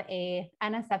have a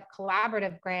NSF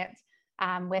collaborative grant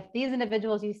with these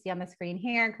individuals you see on the screen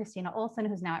here: Christina Olson,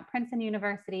 who's now at Princeton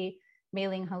University,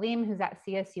 Mei-Ling Halim, who's at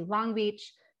CSU Long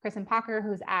Beach, Kristen Parker,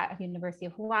 who's at University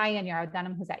of Hawaii, and Yarrow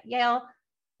Dunham, who's at Yale.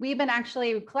 We've been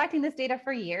actually collecting this data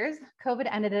for years. COVID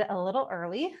ended it a little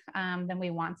early than we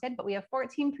wanted, but we have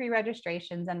 14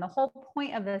 pre-registrations, and the whole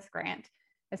point of this grant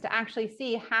is to actually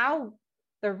see how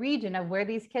the region of where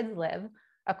these kids live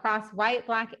across white,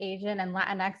 Black, Asian, and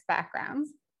Latinx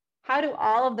backgrounds, how do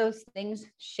all of those things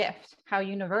shift how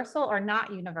universal or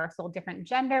not universal different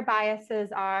gender biases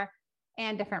are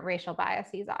and different racial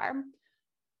biases are.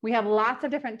 We have lots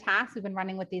of different tasks we've been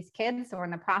running with these kids. So we're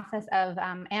in the process of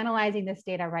analyzing this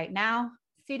data right now,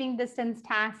 seating distance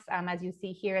tasks, as you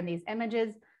see here in these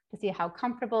images, to see how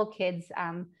comfortable kids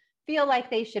feel like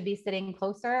they should be sitting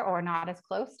closer or not as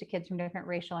close to kids from different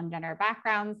racial and gender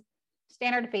backgrounds,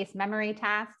 standard face memory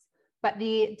tasks. But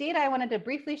the data I wanted to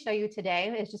briefly show you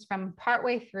today is just from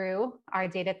partway through our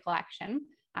data collection.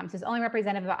 So it's only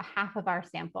represented about half of our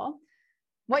sample.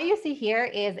 What you see here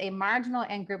is a marginal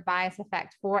in-group bias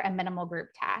effect for a minimal group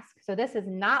task. So this is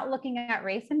not looking at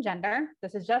race and gender.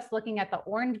 This is just looking at the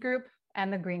orange group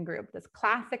and the green group, this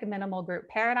classic minimal group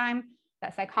paradigm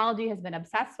that psychology has been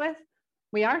obsessed with.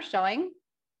 We are showing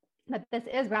that this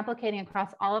is replicating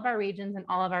across all of our regions and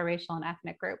all of our racial and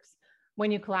ethnic groups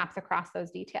when you collapse across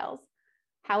those details.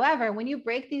 However, when you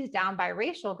break these down by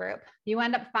racial group, you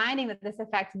end up finding that this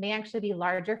effect may actually be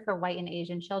larger for white and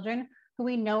Asian children, who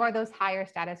we know are those higher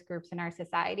status groups in our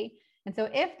society. And so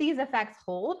if these effects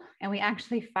hold and we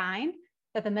actually find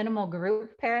that the minimal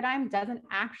group paradigm doesn't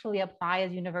actually apply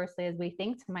as universally as we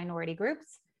think to minority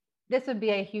groups, this would be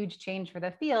a huge change for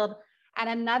the field. And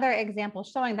another example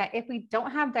showing that if we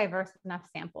don't have diverse enough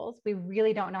samples, we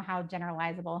really don't know how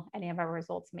generalizable any of our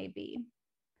results may be.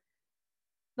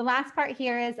 The last part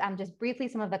here is just briefly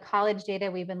some of the college data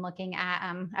we've been looking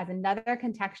at as another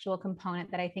contextual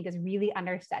component that I think is really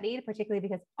understudied, particularly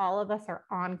because all of us are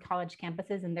on college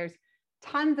campuses and there's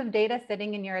tons of data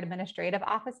sitting in your administrative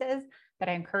offices that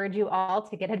I encourage you all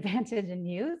to get advantage and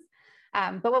use.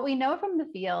 But what we know from the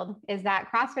field is that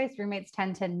cross-race roommates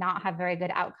tend to not have very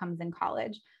good outcomes in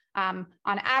college. On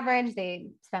average,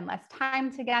 they spend less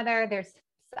time together. There's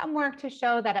some work to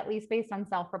show that, at least based on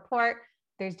self-report,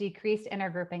 there's decreased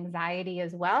intergroup anxiety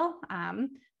as well,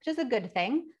 which is a good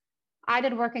thing. I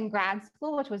did work in grad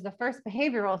school, which was the first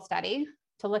behavioral study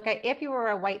to look at if you were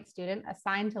a white student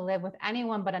assigned to live with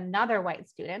anyone but another white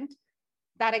student.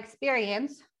 That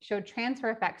experience showed transfer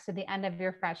effects to the end of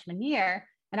your freshman year.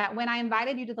 And that when I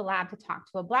invited you to the lab to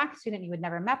talk to a Black student you had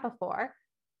never met before,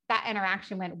 that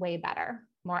interaction went way better.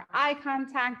 More eye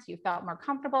contact, you felt more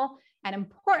comfortable. And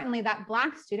importantly, that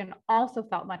Black student also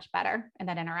felt much better in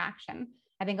that interaction.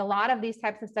 I think a lot of these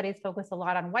types of studies focus a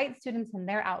lot on white students and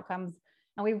their outcomes,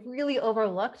 and we've really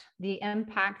overlooked the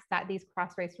impacts that these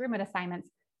cross-race roommate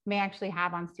assignments may actually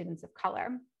have on students of color.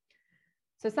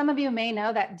 So some of you may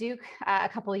know that Duke a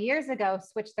couple of years ago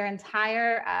switched their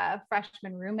entire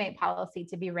freshman roommate policy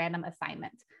to be random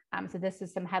assignment. So this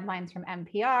is some headlines from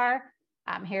NPR.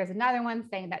 Here's another one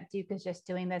saying that Duke is just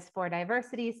doing this for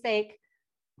diversity's sake.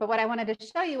 But what I wanted to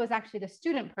show you was actually the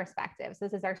student perspective. So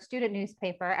this is our student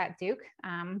newspaper at Duke.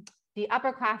 The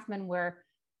upperclassmen were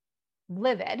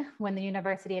livid when the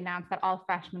university announced that all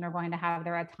freshmen are going to have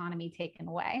their autonomy taken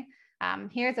away.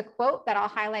 Here's a quote that I'll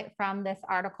highlight from this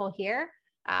article here.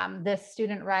 This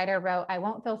student writer wrote, "I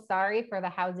won't feel sorry for the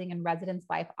Housing and Residence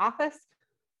Life Office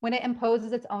when it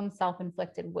imposes its own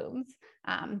self-inflicted wounds."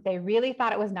 They really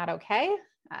thought it was not okay.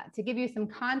 To give you some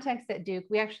context at Duke,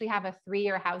 we actually have a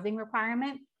 3-year housing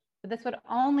requirement, but this would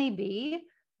only be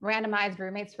randomized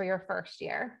roommates for your first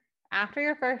year. After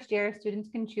your first year, students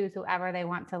can choose whoever they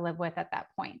want to live with at that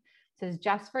point. So it's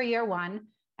just for year one.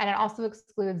 And it also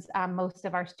excludes most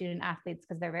of our student athletes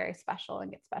because they're very special and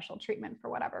get special treatment for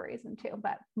whatever reason too,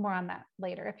 but more on that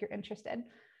later if you're interested.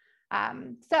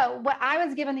 So what I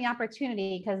was given the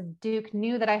opportunity, because Duke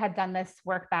knew that I had done this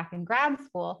work back in grad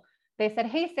school, they said,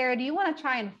 "Hey, Sarah, do you want to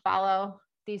try and follow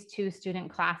these 2 student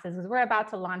classes? Because we're about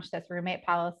to launch this roommate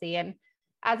policy. And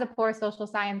as a poor social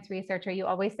science researcher, you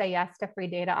always say yes to free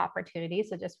data opportunities.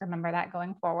 So just remember that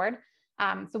going forward."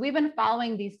 So we've been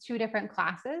following these 2 different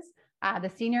classes. The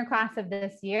senior class of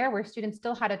this year, where students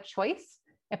still had a choice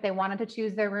if they wanted to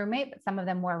choose their roommate, but some of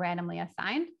them were randomly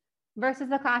assigned, versus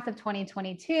the class of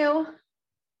 2022,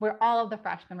 where all of the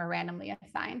freshmen were randomly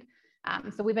assigned.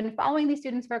 So we've been following these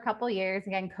students for a couple of years.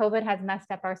 Again, COVID has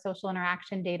messed up our social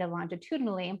interaction data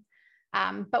longitudinally,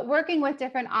 but working with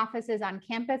different offices on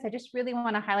campus, I just really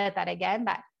want to highlight that again,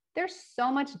 that there's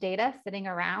so much data sitting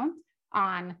around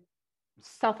on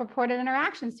self-reported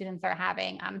interaction students are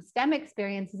having, STEM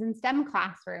experiences in STEM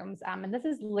classrooms. And this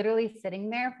is literally sitting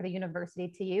there for the university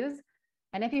to use.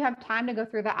 And if you have time to go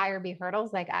through the IRB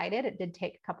hurdles like I did, it did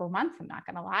take a couple of months, I'm not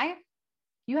gonna lie.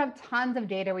 You have tons of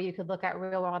data where you could look at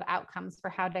real world outcomes for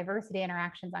how diversity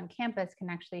interactions on campus can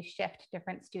actually shift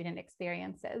different student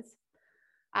experiences.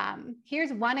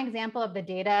 Here's one example of the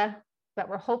data that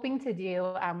we're hoping to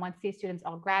do once these students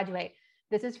all graduate.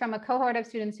 This is from a cohort of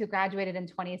students who graduated in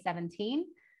 2017.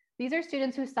 These are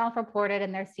students who self-reported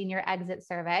in their senior exit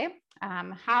survey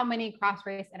how many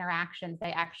cross-race interactions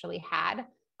they actually had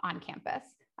on campus.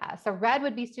 So red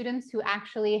would be students who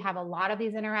actually have a lot of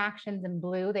these interactions. In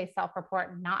blue, they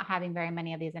self-report not having very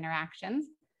many of these interactions.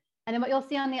 And then what you'll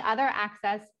see on the other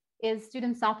axis is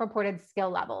students' self-reported skill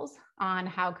levels on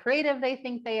how creative they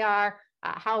think they are,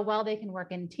 how well they can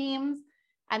work in teams.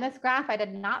 And this graph I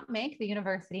did not make, the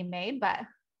university made, but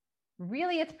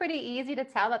really it's pretty easy to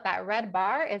tell that that red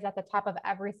bar is at the top of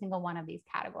every single one of these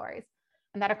categories.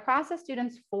 And that across the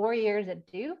students' 4 years at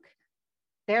Duke,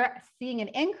 they're seeing an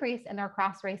increase in their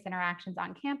cross-race interactions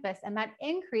on campus. And that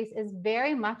increase is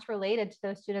very much related to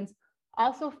those students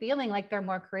also feeling like they're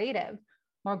more creative,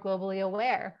 more globally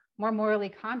aware, more morally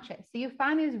conscious. So you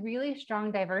find these really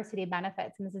strong diversity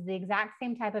benefits. And this is the exact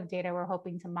same type of data we're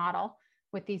hoping to model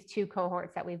with these two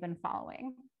cohorts that we've been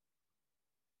following.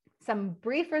 Some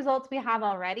brief results we have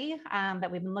already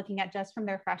that we've been looking at just from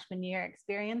their freshman year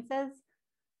experiences.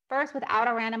 First, without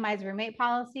a randomized roommate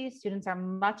policy, students are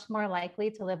much more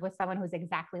likely to live with someone who's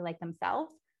exactly like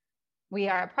themselves. We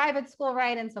are a private school,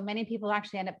 right? And so many people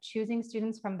actually end up choosing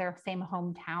students from their same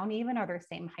hometown even, or their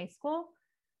same high school.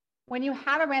 When you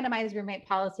have a randomized roommate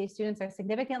policy, students are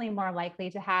significantly more likely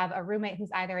to have a roommate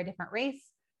who's either a different race,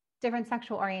 different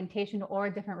sexual orientation, or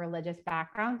different religious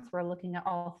backgrounds. We're looking at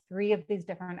all three of these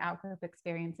different outgroup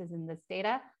experiences in this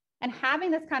data. And having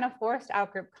this kind of forced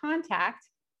outgroup contact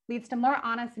leads to more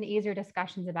honest and easier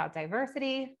discussions about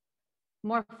diversity,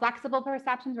 more flexible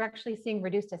perceptions. We're actually seeing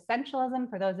reduced essentialism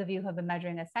for those of you who have been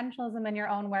measuring essentialism in your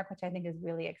own work, which I think is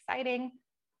really exciting.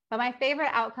 But my favorite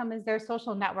outcome is their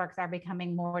social networks are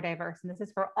becoming more diverse. And this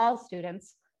is for all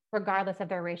students, regardless of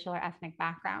their racial or ethnic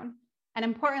background. And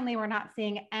importantly, we're not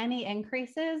seeing any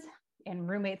increases in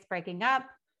roommates breaking up,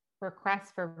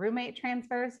 requests for roommate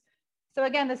transfers. So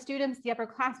again, the students, the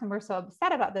upperclassmen, were so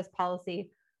upset about this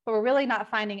policy, but we're really not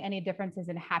finding any differences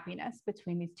in happiness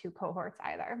between these two cohorts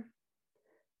either.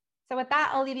 So with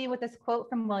that, I'll leave you with this quote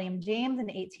from William James in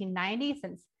 1890,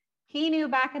 since he knew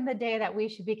back in the day that we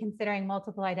should be considering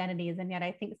multiple identities, and yet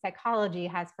I think psychology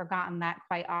has forgotten that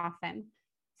quite often.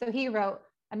 So he wrote,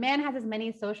 "A man has as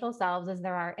many social selves as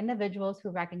there are individuals who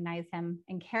recognize him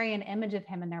and carry an image of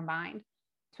him in their mind.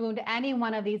 To wound any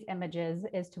one of these images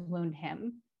is to wound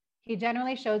him. He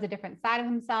generally shows a different side of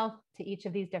himself to each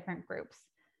of these different groups."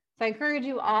 So I encourage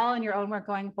you all in your own work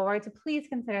going forward to please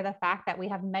consider the fact that we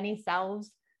have many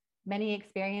selves, many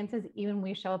experiences, even when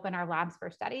we show up in our labs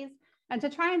for studies, and to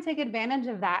try and take advantage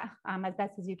of that as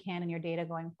best as you can in your data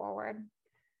going forward.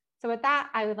 So with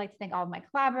that, I would like to thank all of my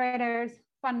collaborators,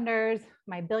 funders,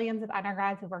 my billions of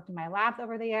undergrads who worked in my labs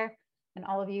over the year, and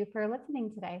all of you for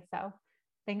listening today. So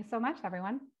thanks so much,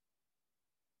 everyone.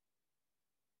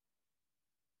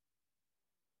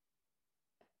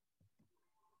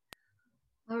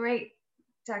 All right,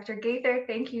 Dr. Gaither,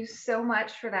 thank you so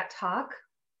much for that talk.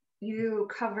 You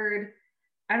covered,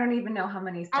 I don't even know how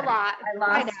many studies. A lot. I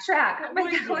lost track.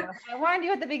 I warned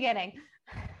you at the beginning.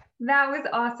 That was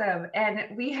awesome.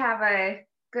 And we have a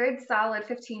good solid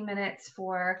 15 minutes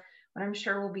for what I'm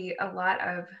sure will be a lot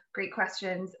of great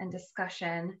questions and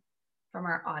discussion from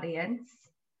our audience.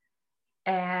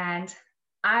 And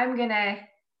I'm gonna,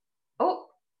 oh,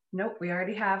 nope, we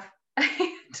already have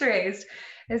raised.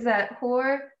 Is that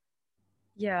Hur?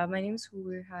 Yeah, my name is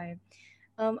Hur. Hi.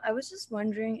 I was just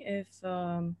wondering if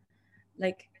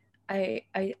like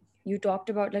you talked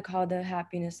about like how the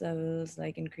happiness levels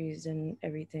like increased and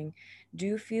everything. Do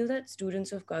you feel that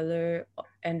students of color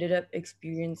ended up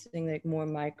experiencing like more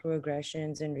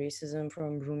microaggressions and racism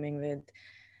from rooming with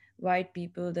white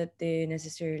people that they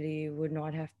necessarily would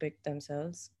not have picked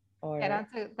themselves? Or yeah,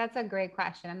 that's a great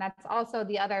question. And that's also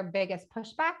the other biggest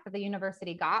pushback that the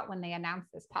university got when they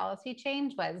announced this policy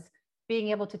change, was being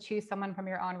able to choose someone from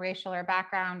your own racial or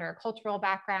background or cultural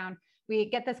background. We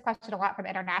get this question a lot from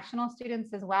international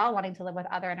students as well, wanting to live with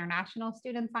other international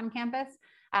students on campus.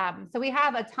 So we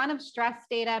have a ton of stress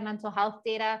data, mental health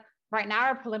data. Right now,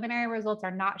 our preliminary results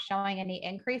are not showing any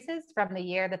increases from the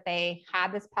year that they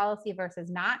had this policy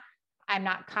versus not. I'm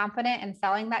not confident in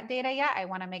selling that data yet. I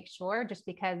want to make sure, just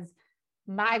because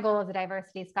my goal as a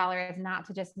diversity scholar is not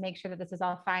to just make sure that this is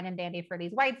all fine and dandy for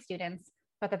these white students,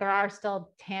 but that there are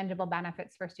still tangible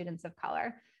benefits for students of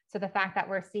color. So the fact that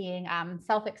we're seeing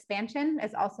self-expansion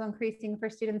is also increasing for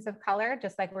students of color,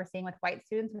 just like we're seeing with white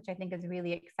students, which I think is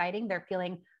really exciting. They're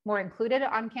feeling more included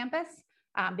on campus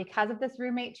because of this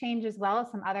roommate change, as well as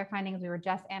some other findings we were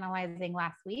just analyzing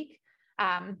last week.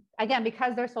 Again,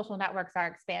 because their social networks are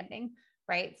expanding,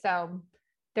 right? So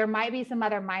there might be some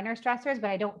other minor stressors, but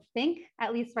I don't think,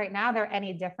 at least right now, they're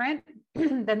any different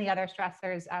than the other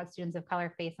stressors students of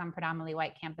color face on predominantly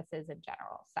white campuses in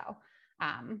general. So,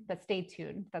 but stay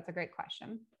tuned. That's a great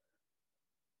question.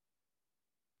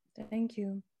 Thank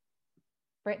you.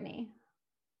 Brittany.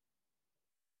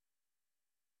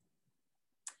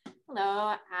 Hello,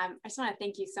 I just want to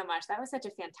thank you so much. That was such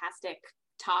a fantastic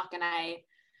talk, and I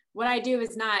what I do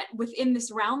is not within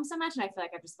this realm so much. And I feel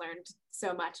like I've just learned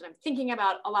so much and I'm thinking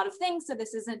about a lot of things. So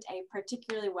this isn't a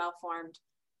particularly well-formed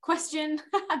question,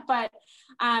 but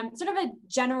sort of a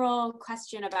general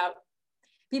question about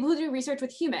people who do research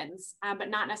with humans, but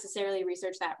not necessarily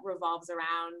research that revolves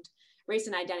around race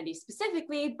and identity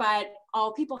specifically, but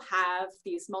all people have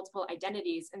these multiple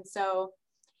identities. And so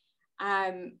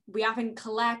we often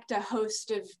collect a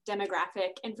host of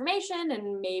demographic information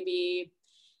and maybe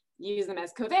use them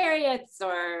as covariates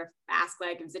or ask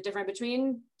like, is it different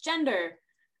between gender?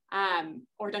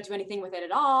 Or don't do anything with it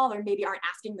at all, or maybe aren't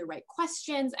asking the right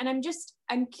questions. And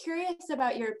I'm curious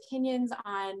about your opinions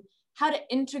on how to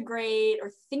integrate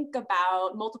or think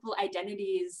about multiple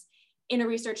identities in a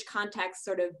research context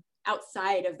sort of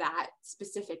outside of that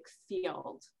specific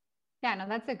field. Yeah, no,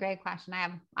 that's a great question.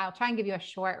 I'll try and give you a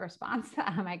short response,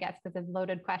 I guess, because it's a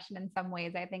loaded question in some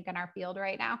ways, I think, in our field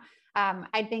right now.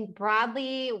 I think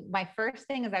broadly, my first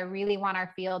thing is I really want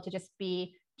our field to just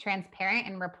be transparent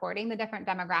in reporting the different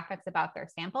demographics about their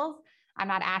samples. I'm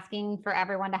not asking for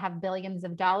everyone to have billions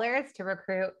of dollars to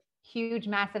recruit huge,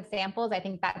 massive samples. I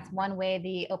think that's one way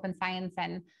the open science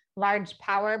and large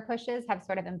power pushes have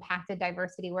sort of impacted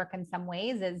diversity work in some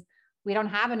ways is we don't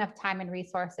have enough time and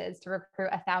resources to recruit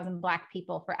 1,000 Black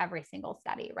people for every single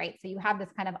study, right? So you have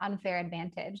this kind of unfair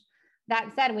advantage.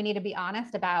 That said, we need to be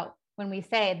honest about when we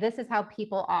say this is how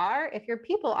people are. If your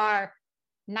people are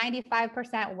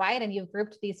 95% white and you've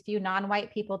grouped these few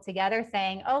non-white people together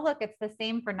saying, oh, look, it's the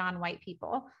same for non-white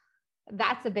people,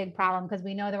 that's a big problem because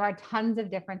we know there are tons of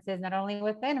differences, not only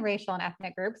within racial and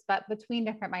ethnic groups, but between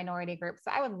different minority groups.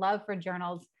 So I would love for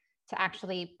journals to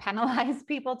actually penalize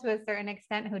people to a certain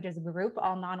extent who just group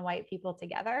all non-white people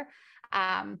together,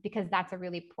 because that's a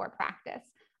really poor practice.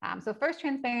 So first,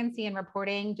 transparency and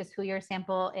reporting just who your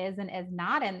sample is and is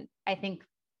not. And I think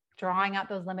drawing out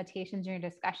those limitations in your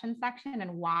discussion section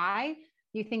and why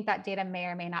you think that data may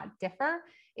or may not differ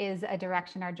is a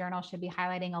direction our journal should be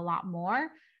highlighting a lot more.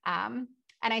 And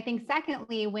I think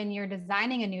secondly, when you're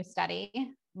designing a new study,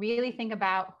 really think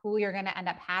about who you're going to end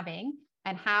up having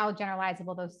and how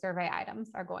generalizable those survey items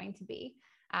are going to be.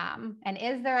 And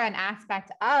is there an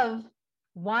aspect of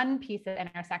one piece of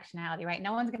intersectionality, right?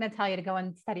 No one's going to tell you to go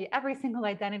and study every single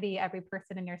identity every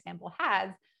person in your sample has,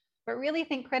 but really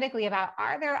think critically about,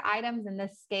 are there items in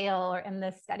this scale or in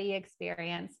this study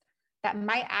experience that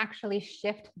might actually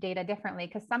shift data differently?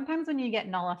 Because sometimes when you get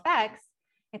null effects,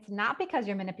 it's not because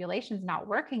your manipulation is not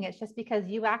working. It's just because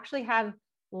you actually have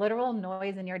literal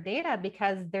noise in your data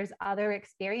because there's other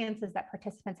experiences that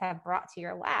participants have brought to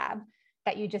your lab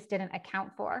that you just didn't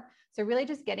account for. So really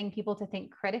just getting people to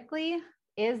think critically,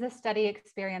 is the study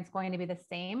experience going to be the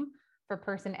same for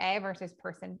person A versus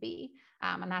person B?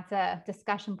 And that's a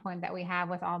discussion point that we have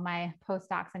with all my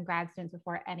postdocs and grad students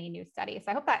before any new study.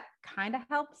 So I hope that kind of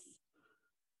helps.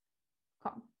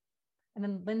 Cool. And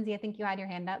then Lindsay, I think you had your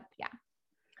hand up. Yeah.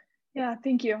 Yeah,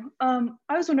 thank you. I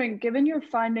was wondering, given your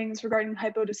findings regarding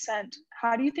hypodescent,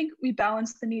 how do you think we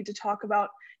balance the need to talk about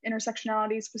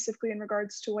intersectionality specifically in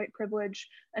regards to white privilege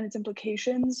and its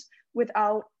implications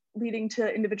without leading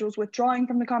to individuals withdrawing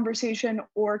from the conversation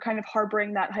or kind of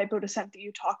harboring that hypodescent that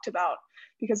you talked about?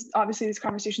 Because obviously these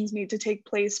conversations need to take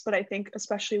place, but I think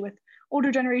especially with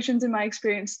older generations, in my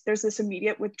experience, there's this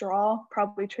immediate withdrawal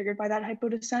probably triggered by that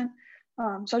hypodescent. So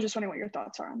I was just wondering what your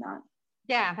thoughts are on that.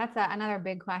 Yeah, that's another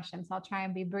big question. So I'll try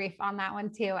and be brief on that one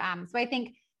too. So I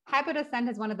think hypodescent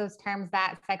is one of those terms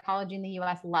that psychology in the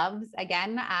US loves.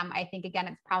 Again, I think, again,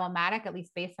 it's problematic, at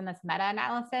least based on this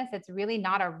meta-analysis. It's really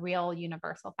not a real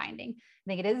universal finding. I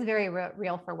think it is very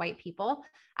real for white people.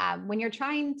 When you're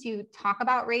trying to talk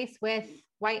about race with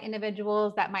white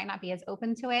individuals that might not be as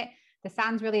open to it, this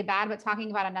sounds really bad, but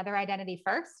talking about another identity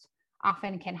first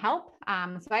often can help.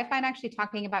 So I find actually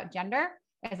talking about gender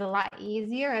is a lot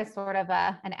easier as sort of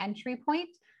an entry point.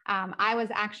 I was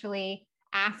actually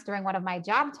asked during one of my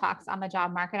job talks on the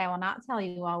job market, I will not tell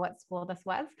you all what school this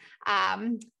was,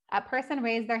 a person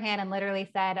raised their hand and literally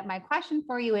said, my question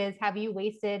for you is, have you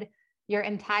wasted your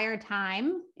entire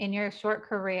time in your short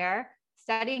career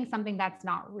studying something that's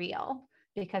not real?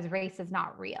 Because race is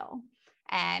not real.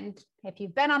 And if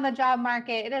you've been on the job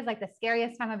market, it is like the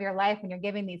scariest time of your life when you're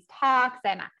giving these talks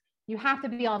and you have to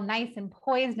be all nice and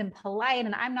poised and polite.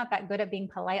 And I'm not that good at being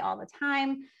polite all the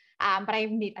time, but I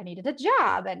needed a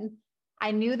job. And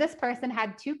I knew this person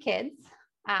had 2 kids.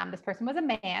 This person was a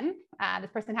man.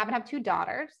 This person happened to have 2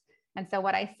 daughters. And so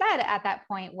what I said at that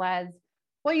point was,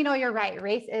 well, you know, you're right.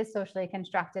 Race is socially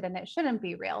constructed and it shouldn't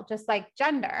be real, just like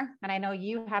gender. And I know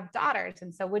you have daughters.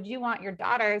 And so would you want your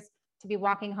daughters to be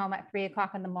walking home at 3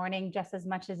 o'clock in the morning just as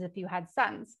much as if you had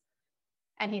sons?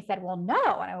 And he said, well, no.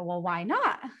 And I went, well, why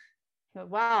not?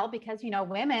 Well, because,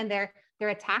 women, they're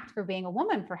attacked for being a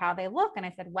woman, for how they look. And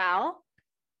I said, well,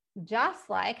 just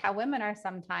like how women are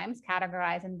sometimes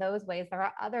categorized in those ways, there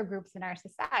are other groups in our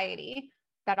society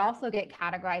that also get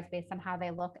categorized based on how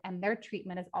they look, and their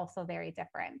treatment is also very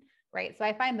different, right? So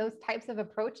I find those types of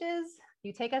approaches,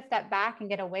 you take a step back and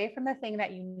get away from the thing that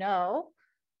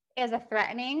is a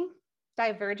threatening,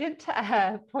 divergent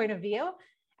point of view,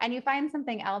 and you find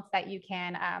something else that you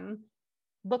can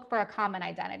look for a common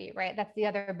identity, right? That's the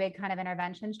other big kind of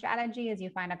intervention strategy, is you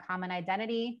find a common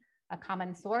identity, a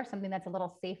common source, something that's a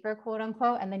little safer, quote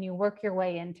unquote, and then you work your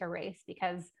way into race,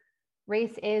 because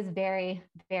race is very,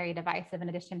 very divisive in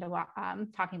addition to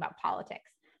talking about politics.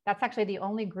 That's actually the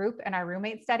only group in our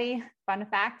roommate study. Fun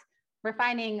fact, we're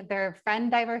finding their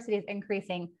friend diversity is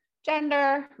increasing: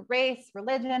 gender, race,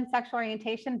 religion, sexual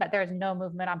orientation, but there's no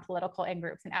movement on political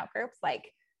in-groups and out-groups. Like,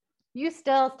 you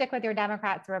still stick with your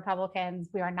Democrats or Republicans.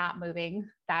 We are not moving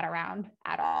that around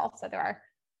at all. So there are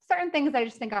certain things I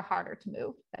just think are harder to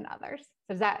move than others.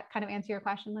 So does that kind of answer your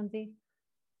question, Lindsay?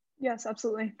 Yes,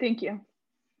 absolutely. Thank you.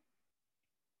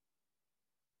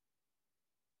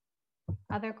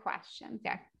 Other questions?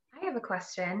 Yeah. I have a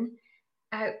question.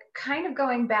 Kind of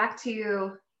going back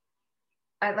to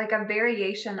like a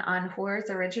variation on Hoar's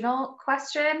original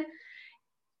question.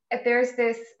 If there's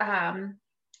this,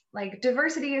 like,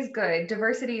 diversity is good.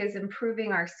 Diversity is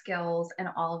improving our skills in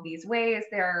all of these ways.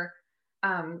 There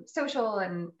are social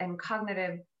and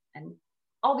cognitive and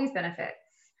all these benefits.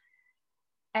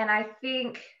 And I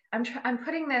think I'm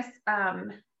putting this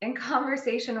in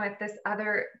conversation with this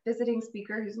other visiting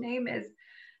speaker whose name is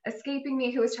escaping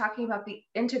me, who was talking about the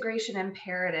integration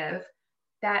imperative,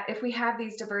 that if we have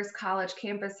these diverse college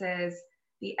campuses,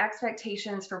 the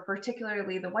expectations for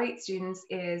particularly the white students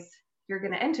is you're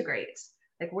going to integrate.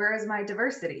 Like, where is my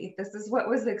diversity? This is what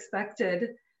was expected,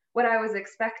 what I was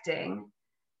expecting.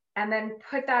 And then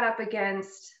put that up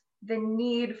against the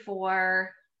need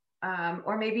for,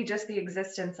 or maybe just the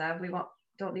existence of,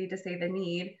 don't need to say the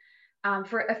need,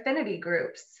 for affinity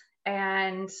groups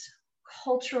and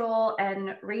cultural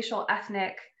and racial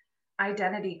ethnic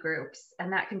identity groups.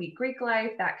 And that can be Greek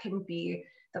life, that can be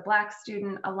the Black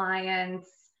Student Alliance,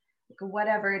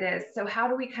 whatever it is. So how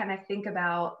do we kind of think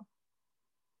about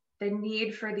the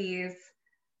need for these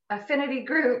affinity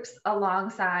groups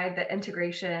alongside the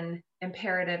integration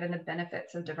imperative and the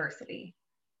benefits of diversity?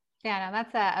 Yeah, no,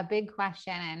 that's a big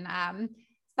question. And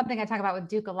something I talk about with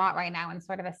Duke a lot right now in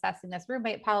sort of assessing this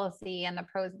roommate policy and the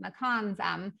pros and the cons.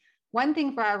 One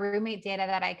thing for our roommate data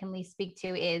that I can at least speak to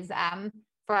is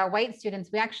for our white students,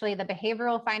 we actually, the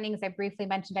behavioral findings I briefly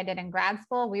mentioned I did in grad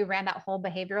school, we ran that whole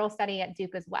behavioral study at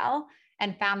Duke as well,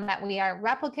 and found that we are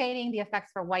replicating the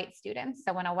effects for white students.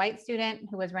 So when a white student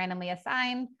who was randomly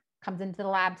assigned comes into the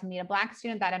lab to meet a Black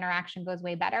student, that interaction goes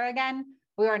way better again.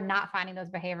 We are not finding those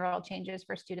behavioral changes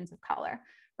for students of color,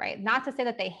 right? Not to say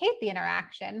that they hate the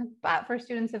interaction, but for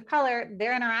students of color,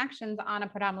 their interactions on a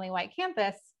predominantly white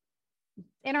campus,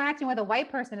 interacting with a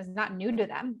white person is not new to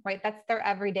them, right? That's their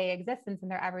everyday existence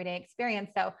and their everyday experience.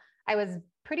 So I was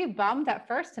pretty bummed at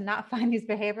first to not find these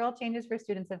behavioral changes for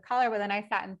students of color, but then I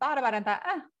sat and thought about it and thought,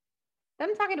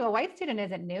 them talking to a white student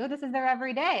isn't new. This is their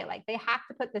everyday. Like, they have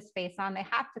to put this face on, they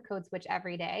have to code switch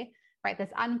every day, right? This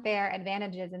unfair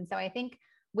advantages. And so I think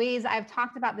ways I've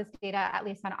talked about this data, at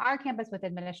least on our campus with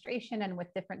administration and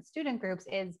with different student groups,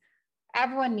 is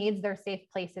everyone needs their safe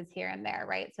places here and there,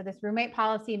 right? So this roommate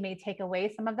policy may take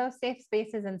away some of those safe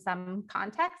spaces in some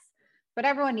contexts, but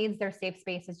everyone needs their safe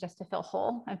spaces just to feel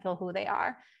whole and feel who they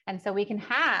are. And so we can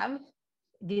have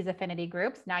these affinity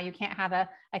groups. Now, you can't have a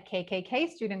KKK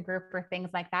student group or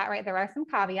things like that, right? There are some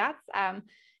caveats.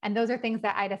 And those are things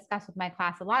that I discuss with my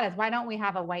class a lot, is why don't we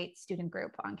have a white student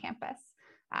group on campus?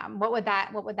 What would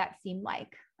that seem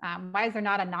like? Why is there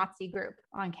not a Nazi group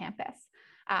on campus?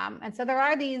 And so there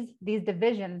are these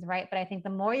divisions, right? But I think the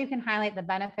more you can highlight the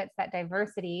benefits that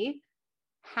diversity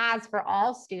has for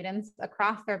all students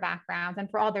across their backgrounds and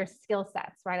for all their skill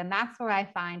sets, right? And that's where I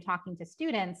find, talking to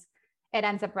students, it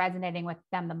ends up resonating with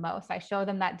them the most. I show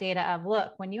them that data of,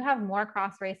 look, when you have more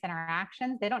cross-race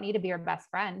interactions, they don't need to be your best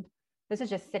friend. This is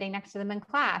just sitting next to them in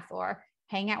class or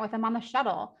hang out with them on the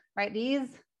shuttle, right? These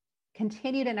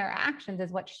continued interactions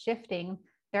is what's shifting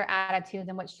their attitudes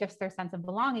and what shifts their sense of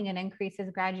belonging and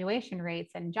increases graduation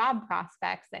rates and job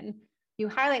prospects. And you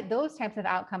highlight those types of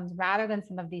outcomes rather than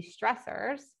some of these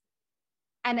stressors.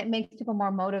 And it makes people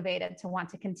more motivated to want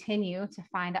to continue to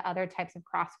find other types of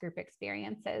cross-group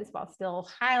experiences while still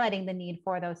highlighting the need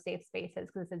for those safe spaces.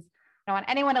 Because I don't want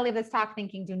anyone to leave this talk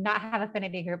thinking do not have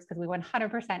affinity groups, because we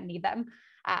 100% need them.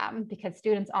 because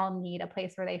students all need a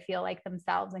place where they feel like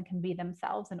themselves and can be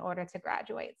themselves in order to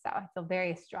graduate. So I feel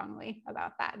very strongly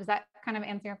about that. Does that kind of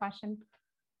answer your question?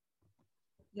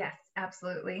 Yes,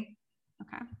 absolutely.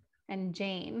 Okay. And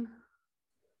Jane.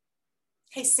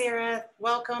 Hey, Sarah,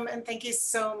 welcome. And thank you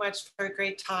so much for a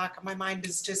great talk. My mind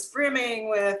is just brimming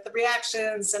with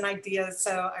reactions and ideas.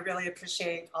 So I really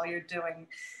appreciate all you're doing.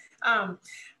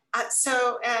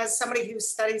 So as somebody who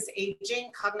studies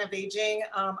aging, cognitive aging,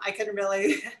 I can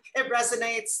really, it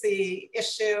resonates the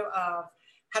issue of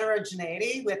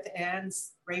heterogeneity within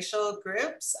racial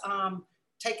groups.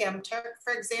 Take MTurk,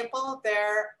 for example,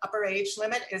 their upper age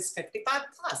limit is 55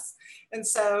 plus. And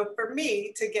so for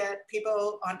me to get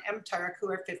people on MTurk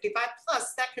who are 55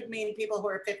 plus, that could mean people who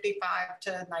are 55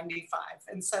 to 95.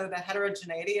 And so the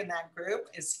heterogeneity in that group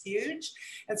is huge.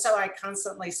 And so I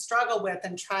constantly struggle with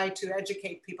and try to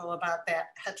educate people about that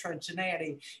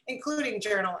heterogeneity, including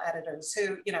journal editors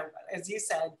who, you know, as you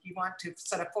said, you want to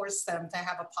sort of force them to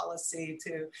have a policy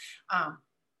to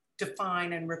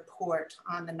define and report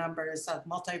on the numbers of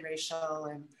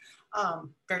multiracial and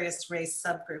various race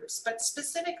subgroups. But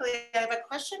specifically, I have a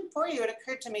question for you. It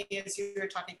occurred to me as you were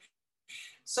talking,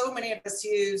 so many of us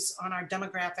use on our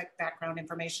demographic background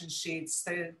information sheets,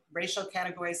 the racial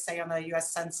categories, say on the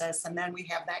US Census, and then we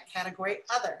have that category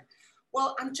other.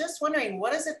 Well, I'm just wondering,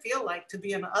 what does it feel like to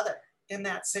be an other in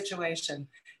that situation?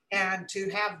 And to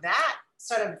have that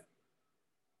sort of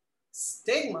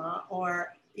stigma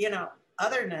or, you know,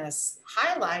 otherness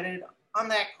highlighted on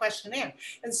that questionnaire.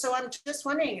 And so I'm just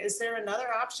wondering, is there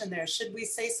another option there? Should we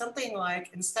say something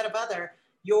like, instead of other,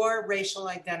 your racial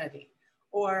identity?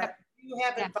 Or do you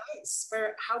have advice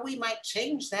for how we might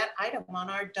change that item on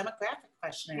our demographic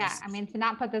questionnaires? Yeah, I mean, to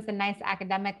not put this in nice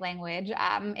academic language,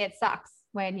 it sucks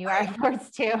when you are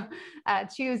forced to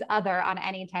choose other on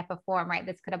any type of form, right?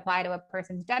 This could apply to a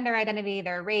person's gender identity,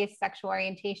 their race, sexual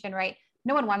orientation, right?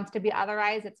 No one wants to be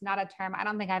otherized. It's not a term. I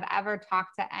don't think I've ever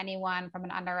talked to anyone from an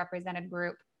underrepresented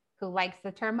group who likes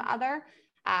the term other.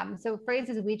 So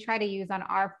phrases we try to use on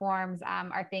our forms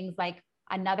are things like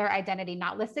another identity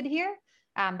not listed here.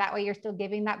 That way you're still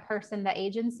giving that person the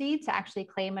agency to actually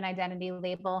claim an identity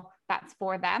label that's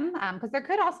for them. Because there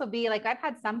could also be, like, I've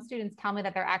had some students tell me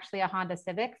that they're actually a Honda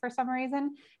Civic for some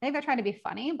reason. I think they're trying to be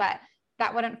funny, but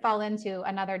that wouldn't fall into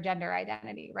another gender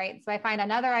identity, right? So I find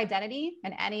another identity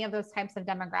in any of those types of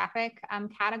demographic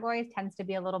categories tends to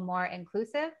be a little more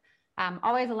inclusive.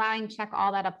 Always allowing check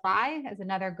all that apply is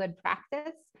another good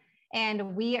practice.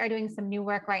 And we are doing some new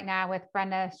work right now with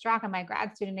Brenda Straka, my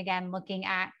grad student, again, looking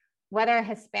at whether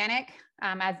Hispanic,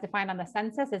 as defined on the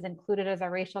census, is included as a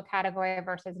racial category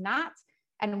versus not,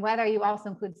 and whether you also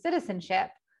include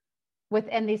citizenship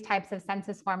within these types of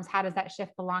census forms. How does that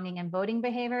shift belonging and voting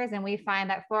behaviors? And we find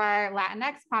that for our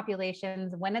Latinx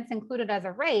populations, when it's included as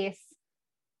a race,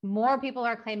 more people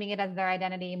are claiming it as their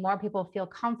identity. More people feel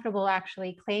comfortable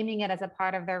actually claiming it as a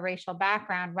part of their racial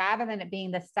background rather than it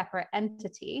being this separate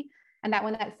entity. And that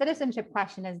when that citizenship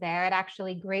question is there, it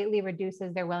actually greatly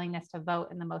reduces their willingness to vote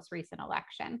in the most recent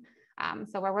election.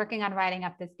 So we're working on writing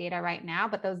up this data right now,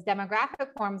 but those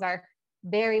demographic forms are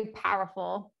very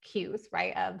powerful cues,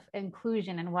 right, of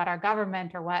inclusion and what our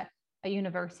government or what a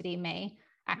university may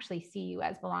actually see you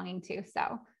as belonging to.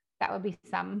 So that would be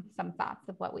some thoughts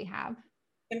of what we have.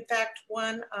 In fact,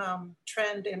 one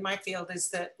trend in my field is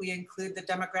that we include the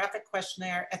demographic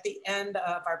questionnaire at the end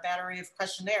of our battery of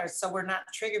questionnaires. So we're not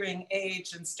triggering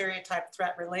age and stereotype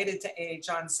threat related to age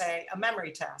on, say, a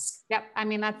memory task. Yep. I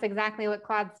mean, that's exactly what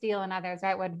Claude Steele and others,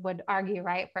 right, would argue,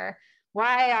 right, for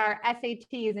why are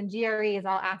SATs and GREs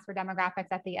all asked for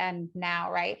demographics at the end now,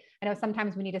 right? I know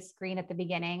sometimes we need to screen at the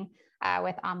beginning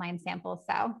with online samples.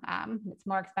 So it's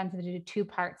more expensive to do 2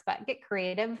 parts, but get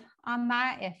creative on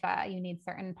that if you need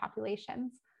certain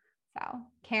populations. So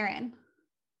Karen.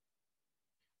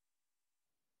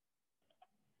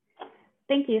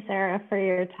 Thank you, Sarah, for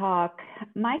your talk.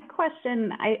 My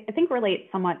question, I think, relates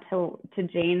somewhat to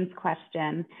Jane's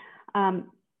question.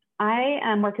 I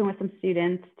am working with some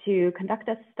students to conduct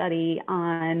a study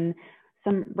on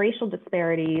some racial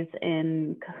disparities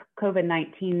in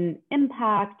COVID-19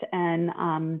 impact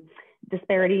and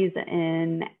disparities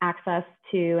in access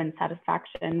to and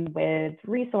satisfaction with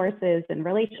resources and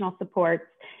relational supports.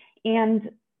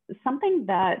 And something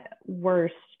that we're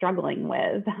struggling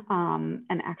with,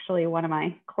 and actually one of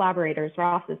my collaborators,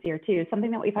 Ross, is here too, something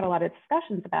that we've had a lot of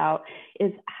discussions about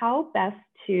is how best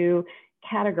to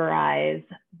categorize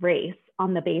race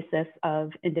on the basis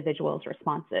of individuals'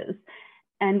 responses.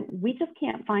 And we just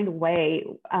can't find a way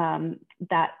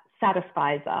that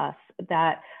satisfies us,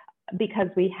 that because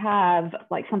we have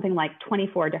like something like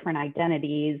 24 different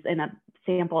identities in a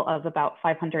sample of about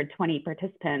 520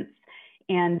 participants.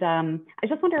 And I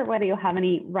just wonder whether you have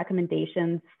any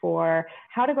recommendations for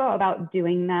how to go about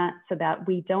doing that so that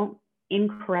we don't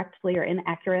incorrectly or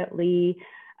inaccurately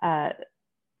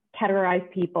categorize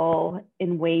people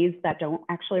in ways that don't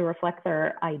actually reflect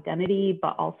their identity,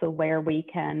 but also where we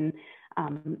can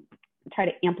try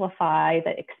to amplify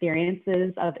the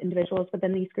experiences of individuals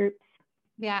within these groups.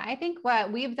 Yeah, I think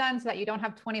what we've done so that you don't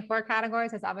have 24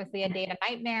 categories is obviously a data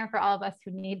nightmare for all of us who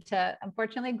need to,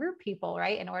 unfortunately, group people,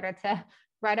 right, in order to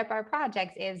write up our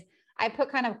projects, is I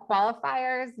put kind of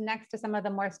qualifiers next to some of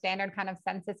the more standard kind of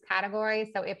census categories.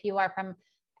 So if you are from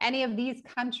any of these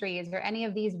countries or any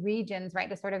of these regions, right,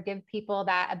 to sort of give people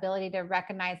that ability to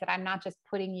recognize that I'm not just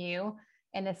putting you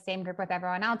in the same group with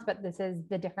everyone else, but this is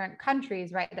the different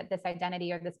countries, right, that this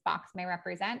identity or this box may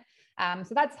represent.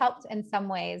 So that's helped in some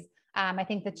ways. I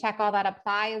think the check all that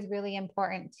apply is really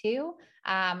important too.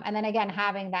 And then again,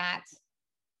 having that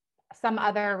some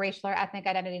other racial or ethnic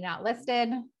identity not listed,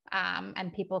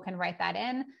 and people can write that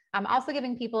in. Also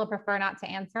giving people a prefer not to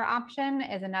answer option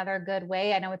is another good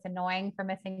way. I know it's annoying for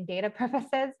missing data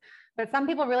purposes, but some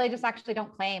people really just actually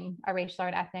don't claim a racial or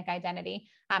an ethnic identity.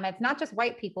 It's not just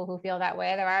white people who feel that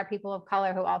way. There are people of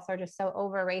color who also are just so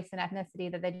over race and ethnicity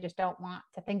that they just don't want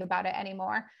to think about it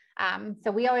anymore.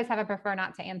 So we always have a prefer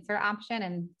not to answer option,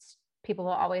 and people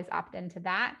will always opt into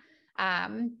that.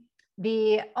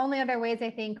 The only other ways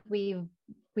I think we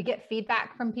get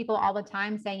feedback from people all the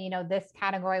time saying, you know, this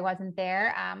category wasn't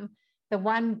there. The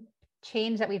one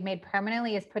change that we've made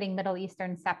permanently is putting Middle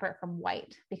Eastern separate from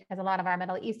white, because a lot of our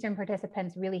Middle Eastern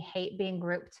participants really hate being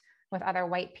grouped with other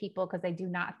white people because they do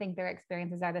not think their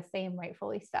experiences are the same,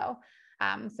 rightfully so.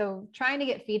 So trying to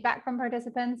get feedback from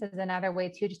participants is another way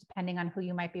too, just depending on who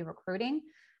you might be recruiting.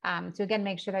 So again,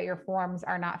 make sure that your forms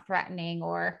are not threatening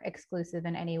or exclusive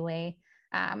in any way.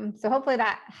 So hopefully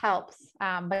that helps.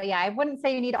 But yeah, I wouldn't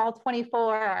say you need all 24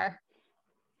 or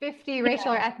 50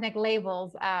 racial or ethnic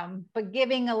labels, but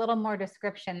giving a little more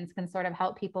descriptions can sort of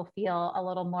help people feel a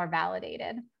little more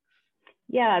validated.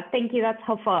 Yeah, thank you. That's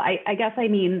helpful. I guess I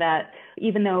mean that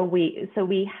even though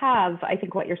we have, I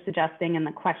think what you're suggesting in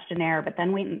the questionnaire, but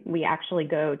then we actually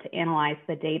go to analyze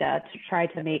the data to try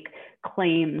to make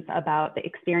claims about the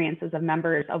experiences of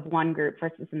members of one group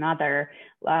versus another.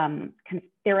 Kind of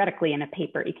theoretically in a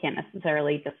paper, you can't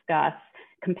necessarily discuss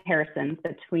comparisons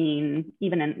between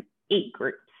even in 8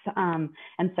 groups.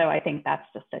 And so I think that's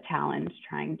just a challenge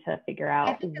trying to figure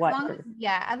out what.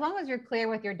 As long as you're clear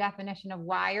with your definition of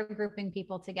why you're grouping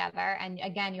people together, and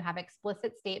again, you have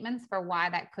explicit statements for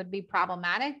why that could be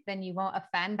problematic, then you won't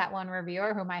offend that one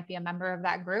reviewer who might be a member of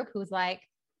that group who's like,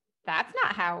 that's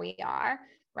not how we are,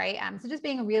 right? So just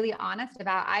being really honest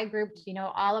about, I grouped, you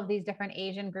know, all of these different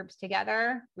Asian groups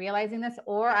together, realizing this,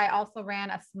 or I also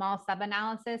ran a small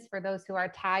sub-analysis for those who are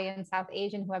Thai and South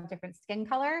Asian who have different skin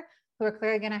color, who are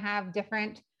clearly going to have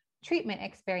different treatment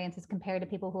experiences compared to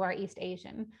people who are East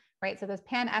Asian, right? So those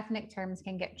pan-ethnic terms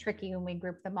can get tricky when we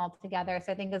group them all together.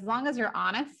 So I think as long as you're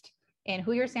honest in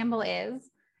who your sample is,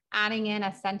 adding in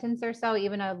a sentence or so,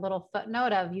 even a little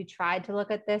footnote of you tried to look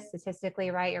at this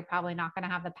statistically, right? You're probably not going to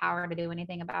have the power to do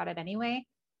anything about it anyway,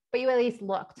 but you at least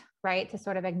looked, right? To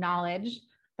sort of acknowledge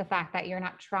the fact that you're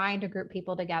not trying to group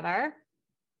people together,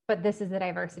 but this is the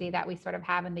diversity that we sort of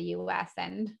have in the US.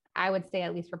 And I would say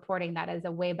at least reporting that is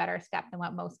a way better step than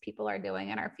what most people are doing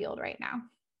in our field right now.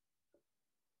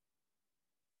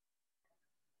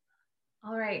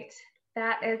 All right,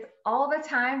 that is all the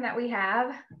time that we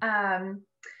have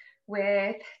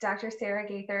with Dr. Sarah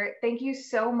Gaither. Thank you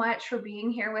so much for being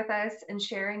here with us and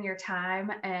sharing your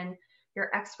time and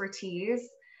your expertise.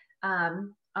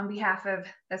 On behalf of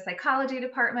the psychology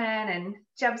department and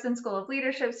Jepson School of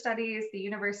Leadership Studies, the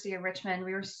University of Richmond,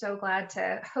 we were so glad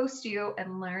to host you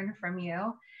and learn from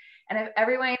you. And if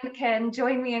everyone can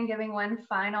join me in giving one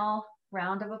final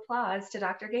round of applause to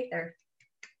Dr. Gaither.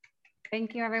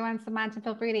 Thank you everyone so much. And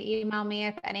feel free to email me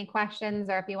if any questions,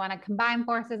 or if you want to combine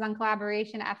forces on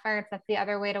collaboration efforts. That's the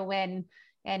other way to win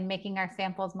in making our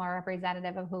samples more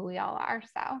representative of who we all are.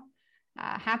 So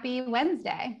happy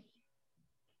Wednesday.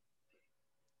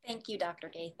 Thank you, Dr.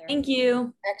 Gaither. Thank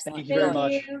you. Excellent. Thank you very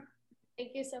much.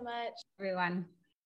 Thank you so much, everyone.